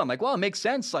conversation too. I'm like, well, it makes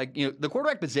sense. Like, the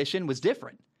quarterback position was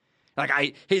different. Like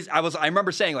I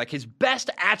remember saying, like, his best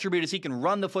attribute is he can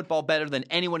run the football better than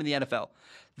anyone in the NFL.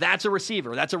 That's a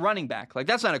receiver. That's a running back. Like,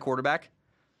 that's not a quarterback.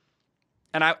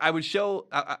 And I was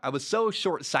so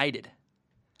short-sighted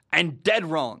and dead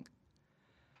wrong.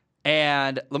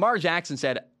 And Lamar Jackson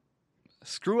said,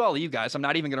 screw all of you guys. I'm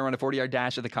not even going to run a 40-yard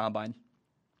dash at the combine.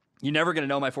 You're never going to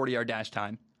know my 40-yard dash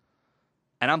time.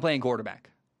 And I'm playing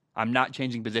quarterback. I'm not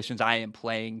changing positions. I am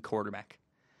playing quarterback.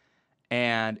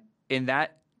 And in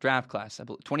that draft class,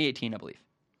 2018, I believe.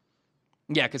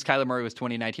 Yeah, because Kyler Murray was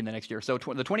 2019 the next year. So the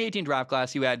 2018 draft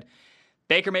class, you had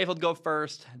Baker Mayfield go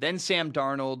first, then Sam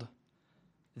Darnold,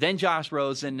 then Josh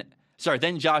Allen,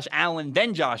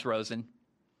 then Josh Rosen.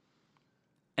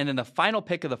 And then the final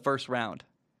pick of the first round,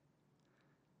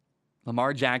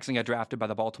 Lamar Jackson got drafted by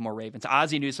the Baltimore Ravens.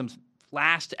 Ozzie Newsome's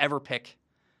last ever pick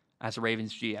as a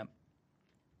Ravens GM.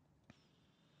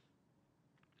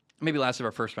 Maybe last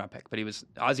ever first round pick, but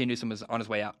Ozzie Newsome was on his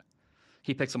way out.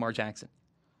 He picks Lamar Jackson.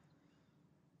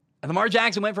 And Lamar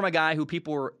Jackson went from a guy who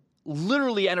people were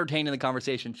literally entertaining the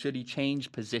conversation, should he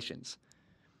change positions,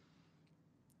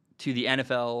 to the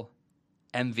NFL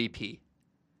MVP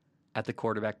at the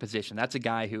quarterback position. That's a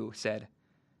guy who said,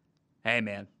 hey,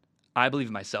 man, I believe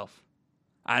in myself.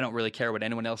 I don't really care what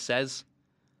anyone else says.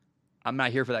 I'm not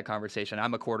here for that conversation.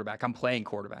 I'm a quarterback. I'm playing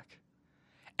quarterback.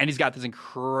 And he's got this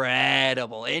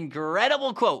incredible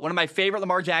quote. One of my favorite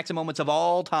Lamar Jackson moments of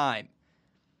all time.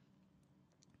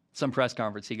 Some press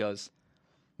conference, he goes,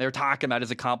 they were talking about his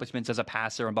accomplishments as a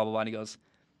passer and blah, blah, blah. And he goes,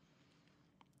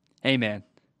 hey, man,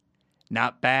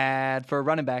 not bad for a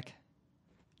running back.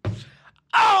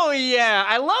 Oh, yeah,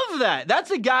 I love that.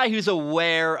 That's a guy who's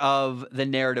aware of the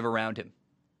narrative around him.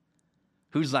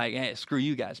 Who's like, hey, screw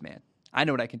you guys, man. I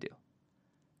know what I can do.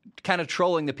 Kind of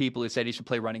trolling the people who said he should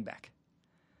play running back.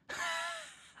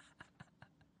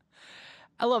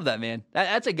 I love that, man.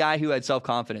 That's a guy who had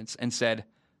self-confidence and said,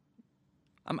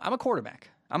 I'm a quarterback.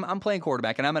 I'm playing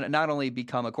quarterback, and I'm going to not only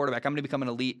become a quarterback, I'm going to become an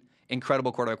elite,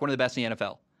 incredible quarterback, one of the best in the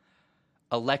NFL.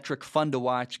 Electric, fun to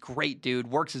watch, great dude,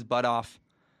 works his butt off.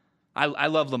 I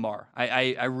love Lamar.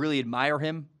 I really admire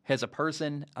him as a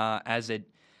person,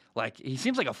 he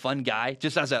seems like a fun guy.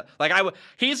 Just as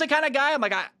he's the kind of guy, I'm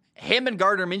like, him and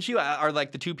Gardner Minshew are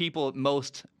like the two people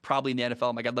most probably in the NFL.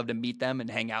 I'm like, I'd love to meet them and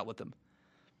hang out with them.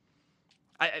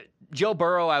 Joe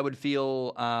Burrow, I would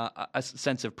feel a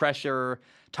sense of pressure.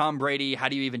 Tom Brady, how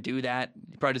do you even do that?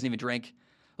 He probably doesn't even drink.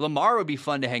 Lamar would be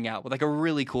fun to hang out with, like a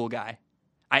really cool guy.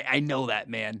 I know that,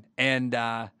 man. And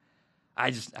I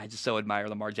just so admire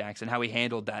Lamar Jackson, how he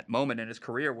handled that moment in his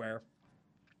career where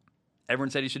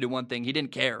everyone said he should do one thing. He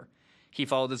didn't care. He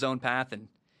followed his own path, and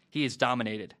he is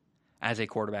dominated as a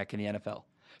quarterback in the NFL.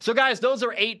 So, guys, those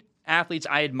are 8 athletes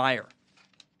I admire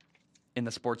in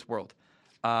the sports world.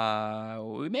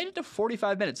 We made it to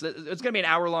 45 minutes. It's going to be an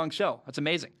hour-long show. That's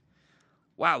amazing.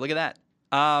 Wow, look at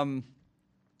that.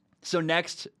 So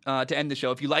next, to end the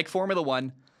show, if you like Formula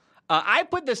One, I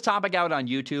put this topic out on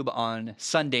YouTube on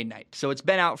Sunday night. So it's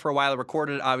been out for a while. I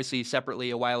recorded it, obviously,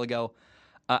 separately a while ago.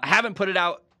 I haven't put it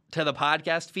out to the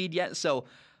podcast feed yet. So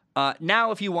now,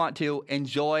 if you want to,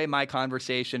 enjoy my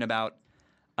conversation about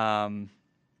the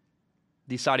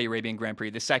Saudi Arabian Grand Prix,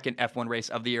 the second F1 race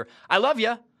of the year. I love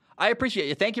you. I appreciate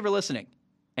you. Thank you for listening.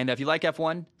 And if you like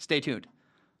F1, stay tuned.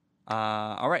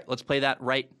 All right, let's play that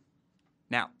right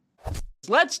now.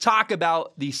 Let's talk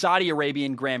about the Saudi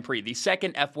Arabian Grand Prix, the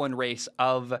second F1 race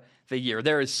of the year.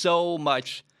 There is so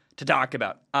much to talk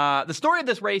about. The story of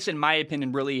this race, in my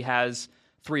opinion, really has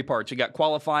three parts. You got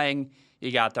qualifying,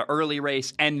 you got the early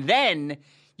race, and then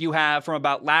you have, from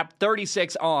about lap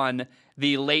 36 on,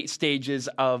 the late stages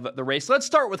of the race. Let's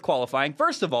start with qualifying.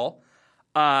 First of all,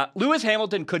 Lewis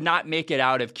Hamilton could not make it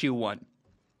out of Q1.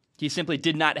 He simply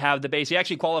did not have the base. He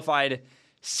actually qualified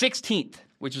 16th,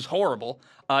 which is horrible.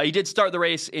 He did start the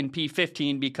race in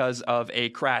P15 because of a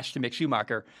crash to Mick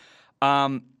Schumacher.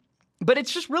 But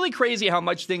it's just really crazy how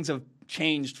much things have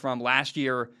changed from last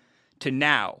year to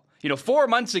now. 4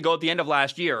 months ago at the end of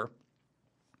last year,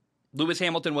 Lewis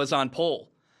Hamilton was on pole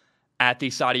at the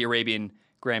Saudi Arabian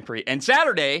Grand Prix. And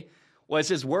Saturday was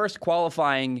his worst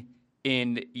qualifying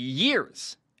in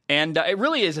years. And it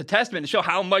really is a testament to show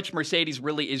how much Mercedes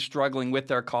really is struggling with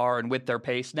their car and with their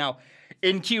pace. Now,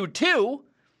 in Q2,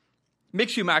 Mick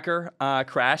Schumacher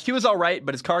crashed. He was all right,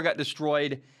 but his car got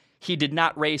destroyed. He did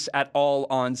not race at all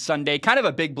on Sunday. Kind of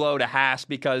a big blow to Haas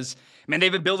because,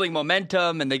 they've been building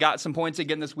momentum and they got some points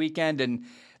again this weekend. And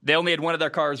they only had one of their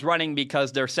cars running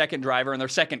because their second driver and their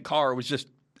second car was just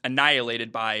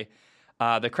annihilated by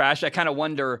the crash. I kind of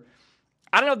wonder,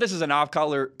 I don't know if this is an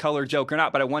off-color joke or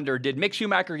not, but I wonder, did Mick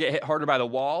Schumacher get hit harder by the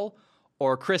wall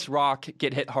or Chris Rock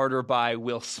get hit harder by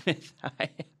Will Smith?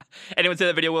 Anyone see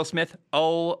that video, Will Smith?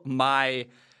 Oh, my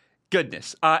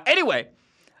goodness. Anyway,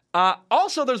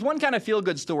 also, there's one kind of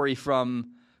feel-good story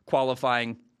from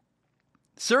qualifying.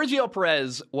 Sergio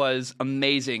Perez was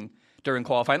amazing during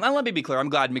qualifying. Now, let me be clear. I'm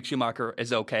glad Mick Schumacher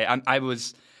is okay.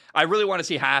 I really want to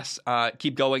see Haas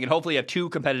keep going and hopefully have two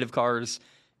competitive cars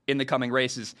in the coming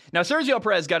races. Now, Sergio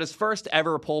Perez got his first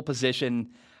ever pole position.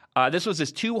 This was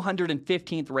his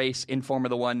 215th race in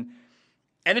Formula One,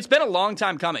 and it's been a long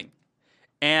time coming.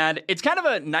 And it's kind of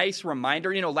a nice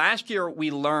reminder. Last year we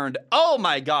learned, oh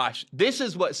my gosh, this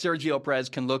is what Sergio Perez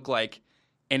can look like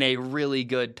in a really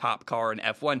good top car in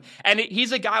F1. And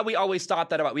he's a guy we always thought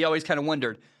that about. We always kind of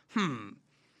wondered,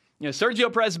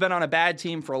 Sergio Perez has been on a bad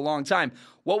team for a long time.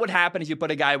 What would happen if you put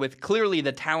a guy with clearly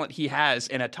the talent he has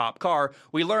in a top car?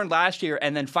 We learned last year,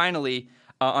 and then finally,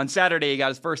 on Saturday, he got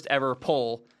his first ever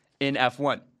pole in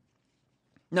F1.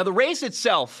 Now, the race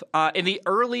itself, in the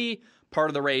early part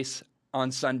of the race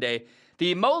on Sunday,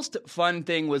 the most fun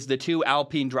thing was the two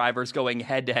Alpine drivers going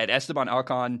head-to-head, Esteban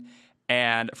Ocon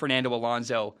and Fernando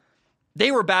Alonso.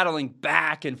 They were battling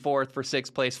back and forth for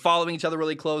sixth place, following each other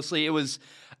really closely. It was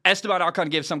Esteban Ocon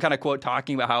gave some kind of quote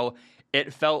talking about how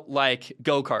it felt like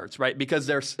go-karts, right? Because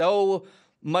they're so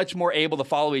much more able to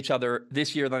follow each other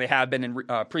this year than they have been in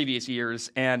previous years.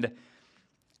 And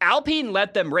Alpine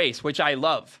let them race, which I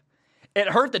love. It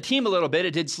hurt the team a little bit.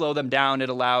 It did slow them down. It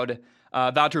allowed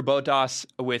Valtteri Bottas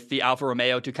with the Alfa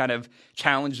Romeo to kind of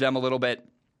challenge them a little bit.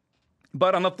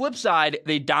 But on the flip side,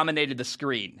 they dominated the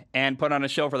screen and put on a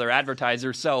show for their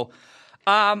advertisers. So,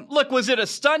 look, was it a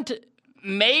stunt?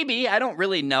 Maybe. I don't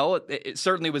really know. It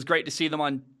certainly was great to see them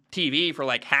on TV for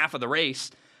like half of the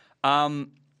race.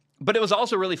 But it was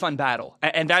also a really fun battle.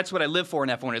 And that's what I live for in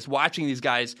F1, is watching these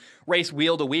guys race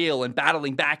wheel to wheel and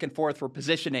battling back and forth for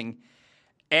positioning.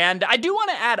 And I do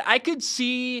want to add, I could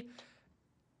see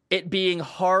it being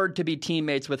hard to be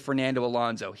teammates with Fernando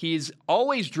Alonso. He's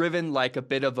always driven like a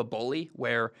bit of a bully,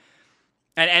 where,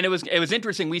 and it was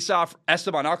interesting. We saw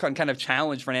Esteban Ocon kind of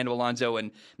challenge Fernando Alonso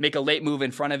and make a late move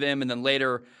in front of him, and then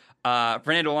later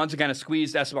Fernando Alonso kind of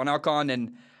squeezed Esteban Ocon,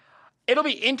 and it'll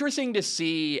be interesting to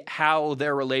see how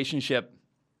their relationship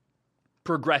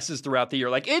progresses throughout the year.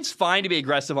 Like, it's fine to be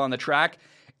aggressive on the track.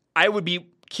 I would be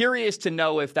curious to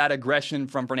know if that aggression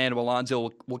from Fernando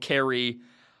Alonso will carry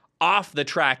off the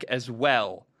track as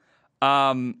well.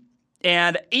 And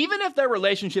even if their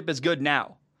relationship is good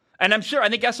now, and I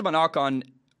think Esteban Ocon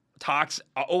talks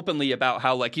openly about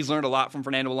how like he's learned a lot from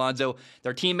Fernando Alonso,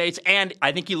 their teammates, and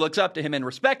I think he looks up to him and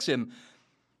respects him.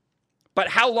 But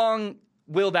how long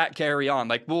will that carry on?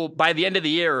 Like, by the end of the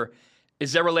year,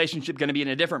 is their relationship going to be in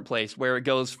a different place where it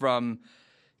goes from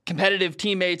competitive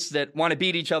teammates that want to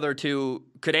beat each other to,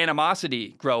 could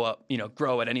animosity grow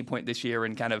at any point this year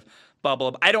and kind of bubble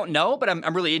up? I don't know, but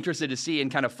I'm really interested to see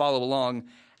and kind of follow along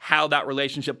how that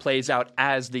relationship plays out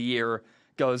as the year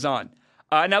goes on.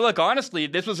 Now, look, honestly,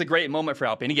 this was a great moment for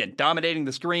Alpine. Again, dominating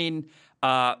the screen.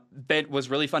 It was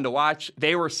really fun to watch.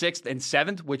 They were 6th and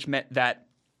 7th, which meant that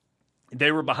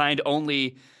they were behind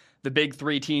only the big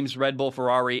three teams, Red Bull,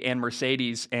 Ferrari, and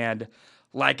Mercedes. And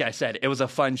like I said, it was a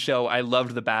fun show. I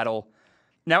loved the battle.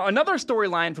 Now, another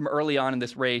storyline from early on in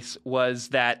this race was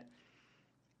that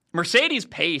Mercedes'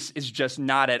 pace is just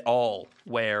not at all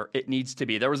where it needs to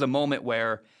be. There was a moment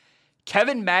where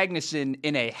Kevin Magnussen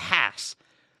in a Haas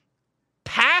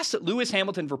passed Lewis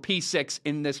Hamilton for P6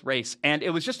 in this race, and it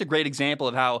was just a great example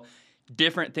of how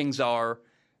different things are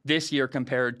this year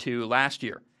compared to last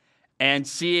year. And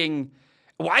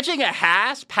watching a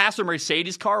Haas pass a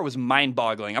Mercedes car was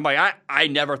mind-boggling. I'm like, I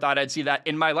never thought I'd see that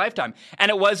in my lifetime. And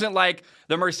it wasn't like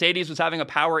the Mercedes was having a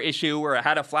power issue or it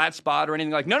had a flat spot or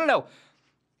anything like. No.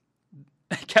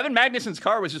 Kevin Magnussen's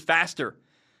car was just faster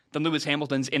than Lewis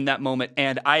Hamilton's in that moment,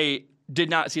 and I did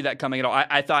not see that coming at all.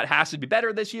 I thought Haas would be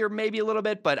better this year, maybe a little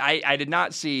bit, but I did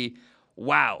not see,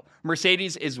 wow.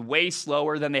 Mercedes is way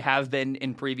slower than they have been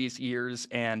in previous years,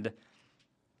 and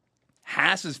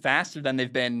Haas is faster than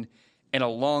they've been in a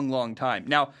long, long time.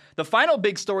 Now, the final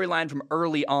big storyline from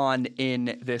early on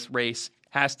in this race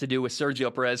has to do with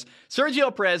Sergio Perez.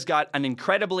 Sergio Perez got an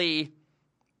incredibly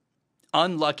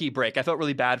unlucky break. I felt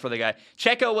really bad for the guy.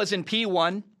 Checo was in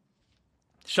P1.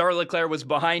 Charles Leclerc was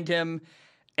behind him.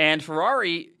 And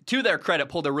Ferrari, to their credit,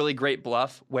 pulled a really great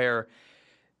bluff where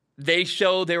they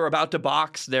showed they were about to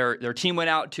box. Their team went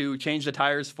out to change the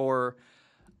tires for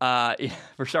Charles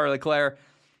Leclerc.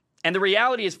 And the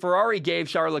reality is Ferrari gave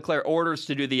Charles Leclerc orders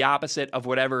to do the opposite of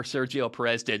whatever Sergio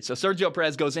Perez did. So Sergio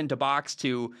Perez goes into box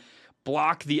to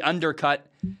block the undercut.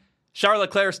 Charles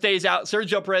Leclerc stays out.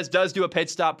 Sergio Perez does do a pit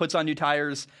stop, puts on new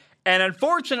tires. And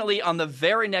unfortunately, on the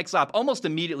very next lap, almost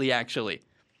immediately actually,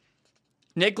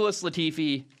 Nicholas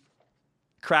Latifi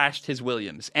crashed his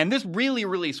Williams. And this really,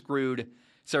 really screwed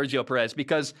Sergio Perez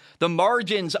because the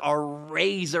margins are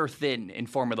razor thin in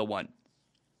Formula One.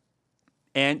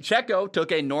 And Checo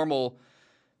took a normal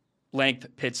length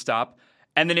pit stop.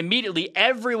 And then immediately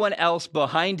everyone else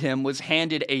behind him was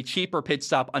handed a cheaper pit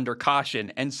stop under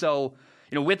caution. And so,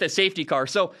 with a safety car.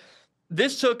 So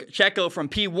this took Checo from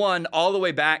P1 all the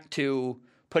way back to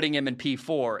putting him in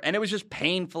P4. And it was just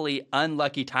painfully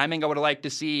unlucky timing. I would have liked to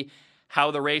see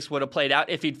how the race would have played out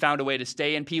if he'd found a way to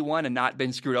stay in P1 and not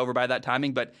been screwed over by that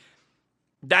timing. But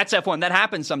that's F1. That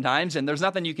happens sometimes, and there's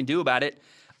nothing you can do about it.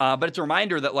 But it's a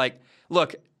reminder that,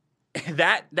 look,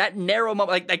 that narrow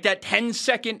moment, like that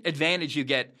 10-second advantage you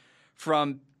get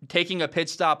from taking a pit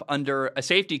stop under a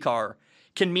safety car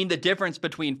can mean the difference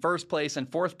between first place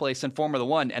and fourth place in Formula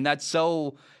One. And that's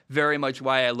so very much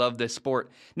why I love this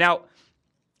sport. Now,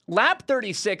 lap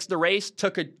 36, the race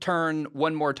took a turn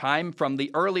one more time from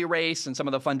the early race and some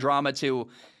of the fun drama to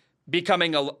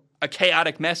becoming a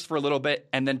chaotic mess for a little bit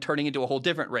and then turning into a whole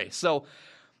different race. So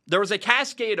there was a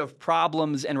cascade of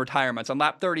problems and retirements. On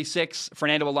lap 36,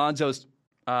 Fernando Alonso's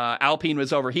Alpine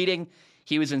was overheating.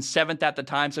 He was in 7th at the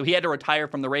time, so he had to retire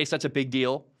from the race. That's a big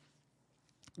deal.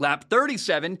 Lap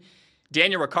 37,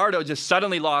 Daniel Ricciardo just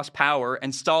suddenly lost power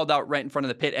and stalled out right in front of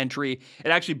the pit entry. It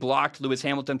actually blocked Lewis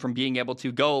Hamilton from being able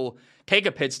to go take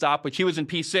a pit stop, which he was in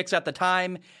P6 at the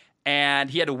time, and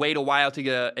he had to wait a while to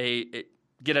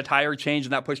get a tire change,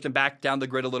 and that pushed him back down the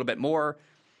grid a little bit more.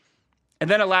 And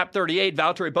then at lap 38,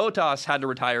 Valtteri Bottas had to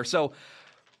retire. So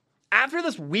after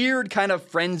this weird kind of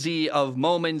frenzy of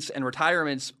moments and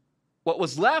retirements, what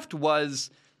was left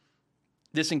was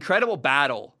this incredible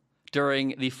battle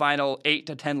during the final 8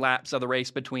 to 10 laps of the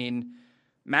race between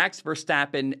Max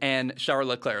Verstappen and Charles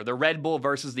Leclerc, the Red Bull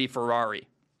versus the Ferrari.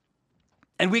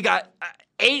 And we got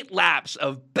 8 laps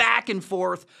of back and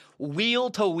forth,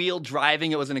 wheel-to-wheel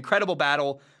driving. It was an incredible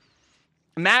battle.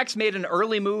 Max made an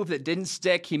early move that didn't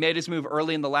stick. He made his move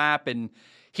early in the lap, and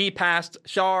he passed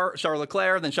Charles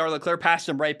Leclerc. Then Charles Leclerc passed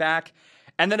him right back.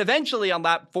 And then eventually on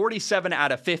lap 47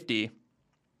 out of 50,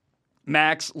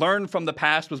 Max learned from the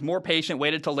past, was more patient,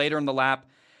 waited till later in the lap,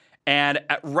 and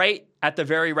at the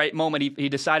very right moment, he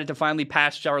decided to finally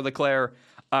pass Charles Leclerc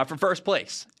for first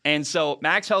place. And so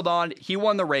Max held on. He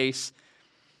won the race.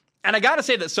 And I got to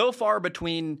say that so far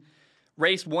between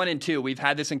race 1 and 2, we've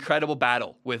had this incredible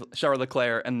battle with Charles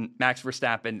Leclerc and Max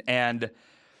Verstappen. And,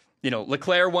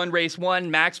 Leclerc won race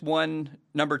 1, Max won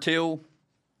number 2.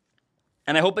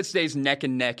 And I hope it stays neck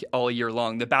and neck all year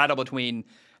long. The battle between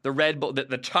the Red Bull,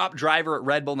 the top driver at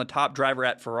Red Bull and the top driver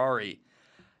at Ferrari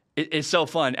is so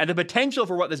fun. And the potential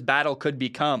for what this battle could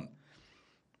become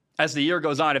as the year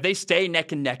goes on, if they stay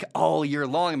neck and neck all year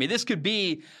long, this could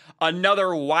be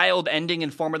another wild ending in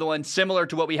Formula One, similar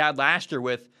to what we had last year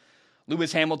with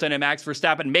Lewis Hamilton and Max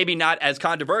Verstappen. Maybe not as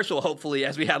controversial, hopefully,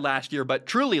 as we had last year, but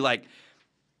truly,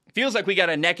 feels like we got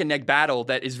a neck and neck battle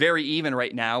that is very even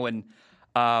right now. And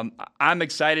I'm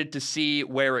excited to see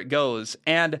where it goes.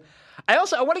 And I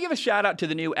want to give a shout out to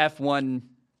the new F1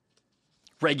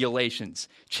 regulations.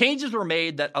 Changes were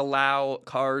made that allow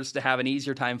cars to have an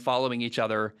easier time following each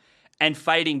other and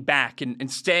fighting back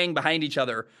and staying behind each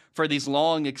other for these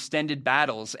long, extended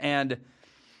battles. And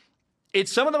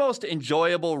it's some of the most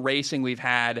enjoyable racing we've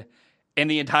had in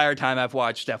the entire time I've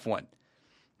watched F1.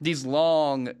 These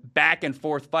long back and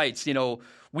forth fights,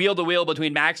 wheel to wheel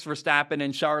between Max Verstappen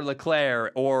and Charles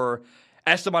Leclerc, or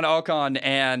Esteban Ocon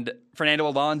and Fernando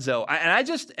Alonso. And I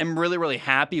just am really, really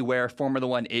happy where Formula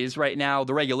One is right now.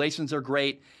 The regulations are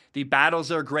great. The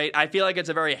battles are great. I feel like it's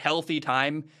a very healthy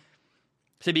time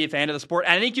to be a fan of the sport.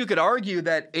 And I think you could argue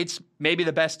that it's maybe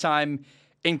the best time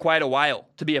in quite a while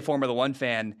to be a Formula One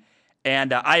fan.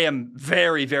 And I am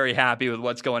very, very happy with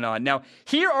what's going on. Now,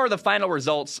 here are the final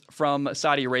results from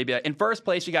Saudi Arabia. In first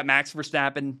place, you got Max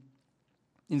Verstappen.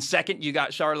 In second, you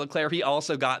got Charles Leclerc. He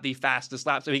also got the fastest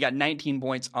lap, so he got 19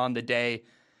 points on the day.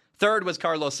 Third was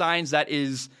Carlos Sainz. That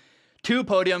is 2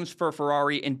 podiums for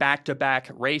Ferrari in back-to-back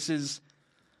races.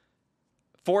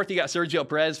 Fourth, you got Sergio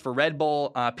Perez for Red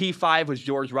Bull. P5 was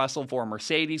George Russell for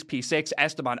Mercedes. P6,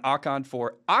 Esteban Ocon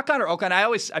for Ocon or Ocon.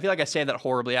 I feel like I say that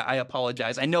horribly. I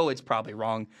apologize. I know it's probably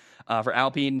wrong for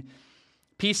Alpine.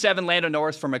 P7, Lando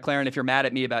Norris for McLaren. If you're mad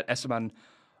at me about Esteban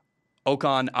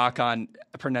Ocon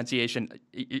pronunciation,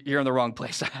 you're in the wrong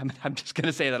place. I'm just going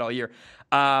to say that all year.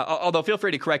 Although feel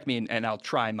free to correct me and I'll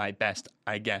try my best,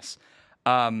 I guess.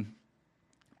 P7,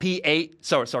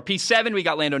 we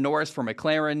got Lando Norris for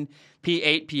McLaren.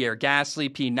 P8, Pierre Gasly.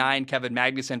 P9, Kevin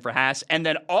Magnussen for Haas. And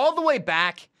then all the way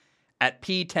back at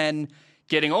P10,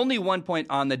 getting only 1 point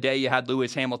on the day, you had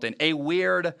Lewis Hamilton. A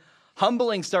weird,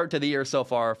 humbling start to the year so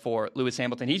far for Lewis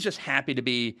Hamilton. He's just happy to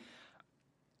be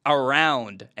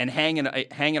around and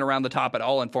hanging around the top at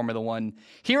all in Formula One.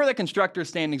 Here are the constructor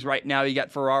standings right now. You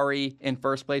got Ferrari in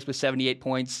first place with 78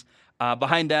 points.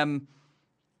 Behind them,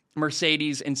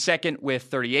 Mercedes in second with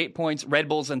 38 points. Red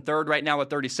Bull's in third right now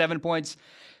with 37 points.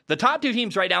 The top 2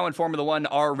 teams right now in Formula One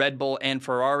are Red Bull and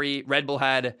Ferrari. Red Bull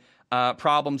had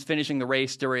problems finishing the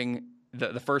race during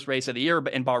the first race of the year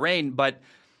in Bahrain, but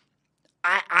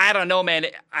I don't know, man.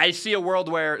 I see a world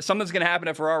where something's going to happen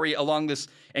at Ferrari along this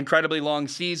incredibly long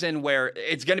season where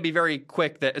it's going to be very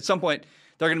quick that at some point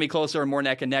they're going to be closer and more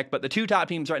neck and neck. But the 2 top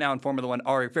teams right now in Formula One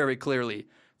are very clearly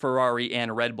Ferrari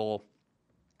and Red Bull.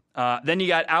 Then you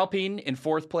got Alpine in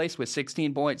fourth place with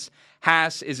 16 points.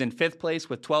 Haas is in fifth place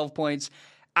with 12 points.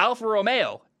 Alfa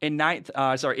Romeo in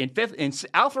fifth.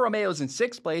 Alfa Romeo is in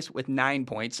sixth place with 9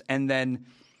 points, and then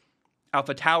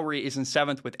Alpha Tauri is in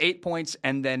seventh with 8 points,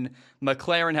 and then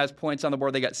McLaren has points on the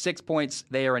board. They got 6 points.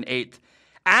 They are in eighth.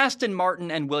 Aston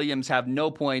Martin and Williams have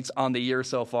no points on the year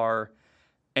so far.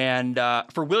 And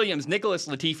for Williams, Nicholas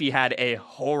Latifi had a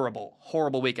horrible,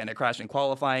 horrible weekend. A crash in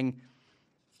qualifying,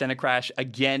 then a crash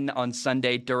again on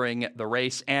Sunday during the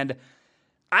race. And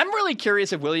I'm really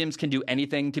curious if Williams can do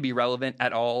anything to be relevant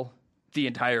at all the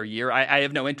entire year. I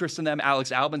have no interest in them.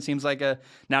 Alex Albon seems like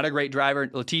not a great driver.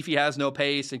 Latifi has no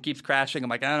pace and keeps crashing. I'm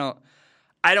like, I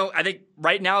think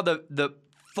right now the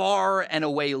far and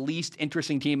away least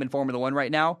interesting team in Formula One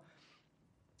right now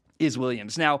is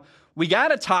Williams. Now, we got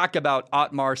to talk about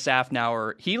Otmar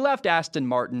Szafnauer. He left Aston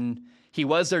Martin. He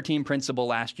was their team principal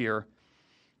last year.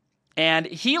 And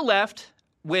he left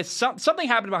with something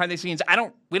happened behind the scenes.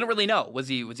 We don't really know. Was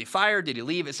he fired? Did he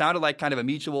leave? It sounded like kind of a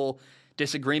mutual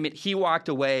disagreement. He walked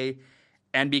away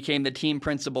and became the team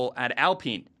principal at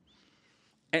Alpine.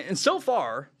 And so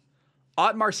far,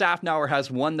 Otmar Szafnauer has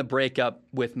won the breakup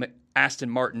with Aston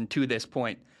Martin to this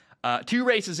point. 2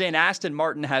 races in, Aston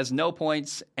Martin has no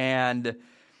points, and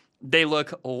they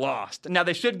look lost. Now,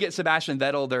 they should get Sebastian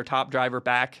Vettel, their top driver,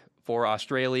 back for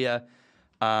Australia.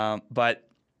 But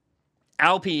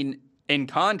Alpine, in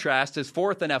contrast, is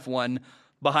fourth in F1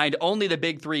 behind only the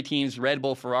big 3 teams, Red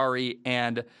Bull, Ferrari,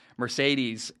 and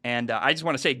Mercedes. And I just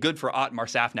want to say good for Otmar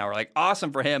Szafnauer. Like,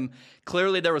 awesome for him.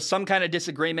 Clearly, there was some kind of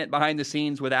disagreement behind the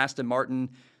scenes with Aston Martin.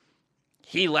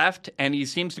 He left, and he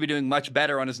seems to be doing much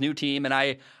better on his new team.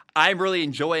 And I'm really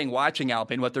enjoying watching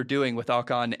Alpine, what they're doing with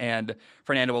Ocon and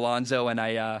Fernando Alonso. And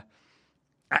I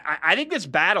think this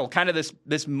battle, kind of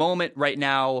this moment right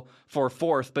now for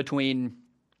fourth between,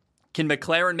 can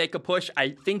McLaren make a push?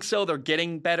 I think so. They're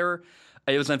getting better.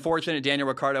 It was unfortunate Daniel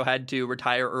Ricciardo had to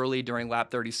retire early during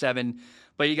lap 37.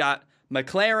 But you got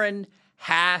McLaren,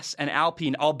 Haas, and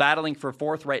Alpine all battling for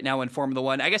fourth right now in Formula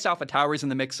One. I guess Alpha Tauri's in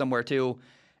the mix somewhere too.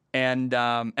 And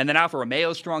then Alfa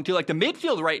Romeo's strong too. Like, the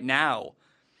midfield right now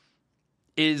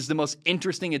is the most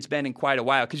interesting it's been in quite a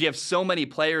while because you have so many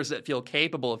players that feel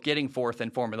capable of getting fourth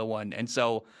in Formula One. And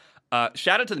so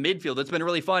shout out to the midfield. It's been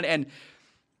really fun. And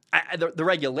the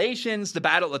regulations, the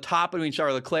battle at the top between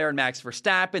Charles Leclerc and Max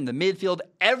Verstappen, the midfield,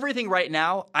 everything right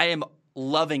now, I am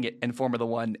loving it in Formula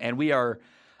One. And we are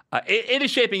it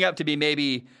is shaping up to be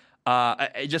maybe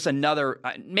Just another,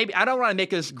 maybe I don't want to make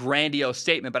this grandiose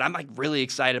statement, but I'm like really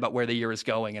excited about where the year is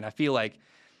going. And I feel like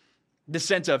the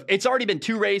sense of it's already been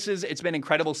 2 races. It's been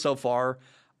incredible so far.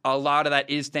 A lot of that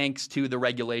is thanks to the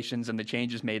regulations and the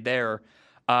changes made there.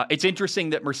 It's interesting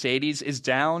that Mercedes is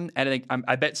down, and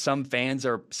I bet some fans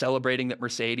are celebrating that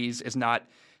Mercedes is not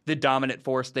the dominant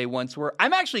force they once were.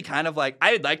 I'm actually kind of like,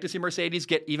 I'd like to see Mercedes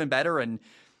get even better and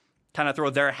kind of throw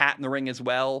their hat in the ring as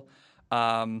well.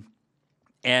 I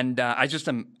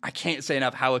can't say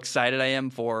enough how excited I am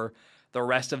for the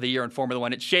rest of the year in Formula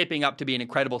One. It's shaping up to be an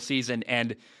incredible season,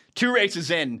 and 2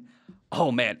 races in,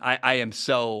 oh man, I am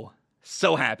so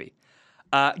happy.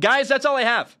 Guys, that's all I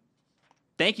have.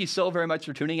 Thank you so very much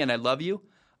for tuning in. I love you.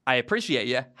 I appreciate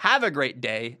you. Have a great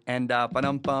day. And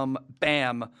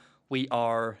bam, we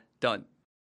are done.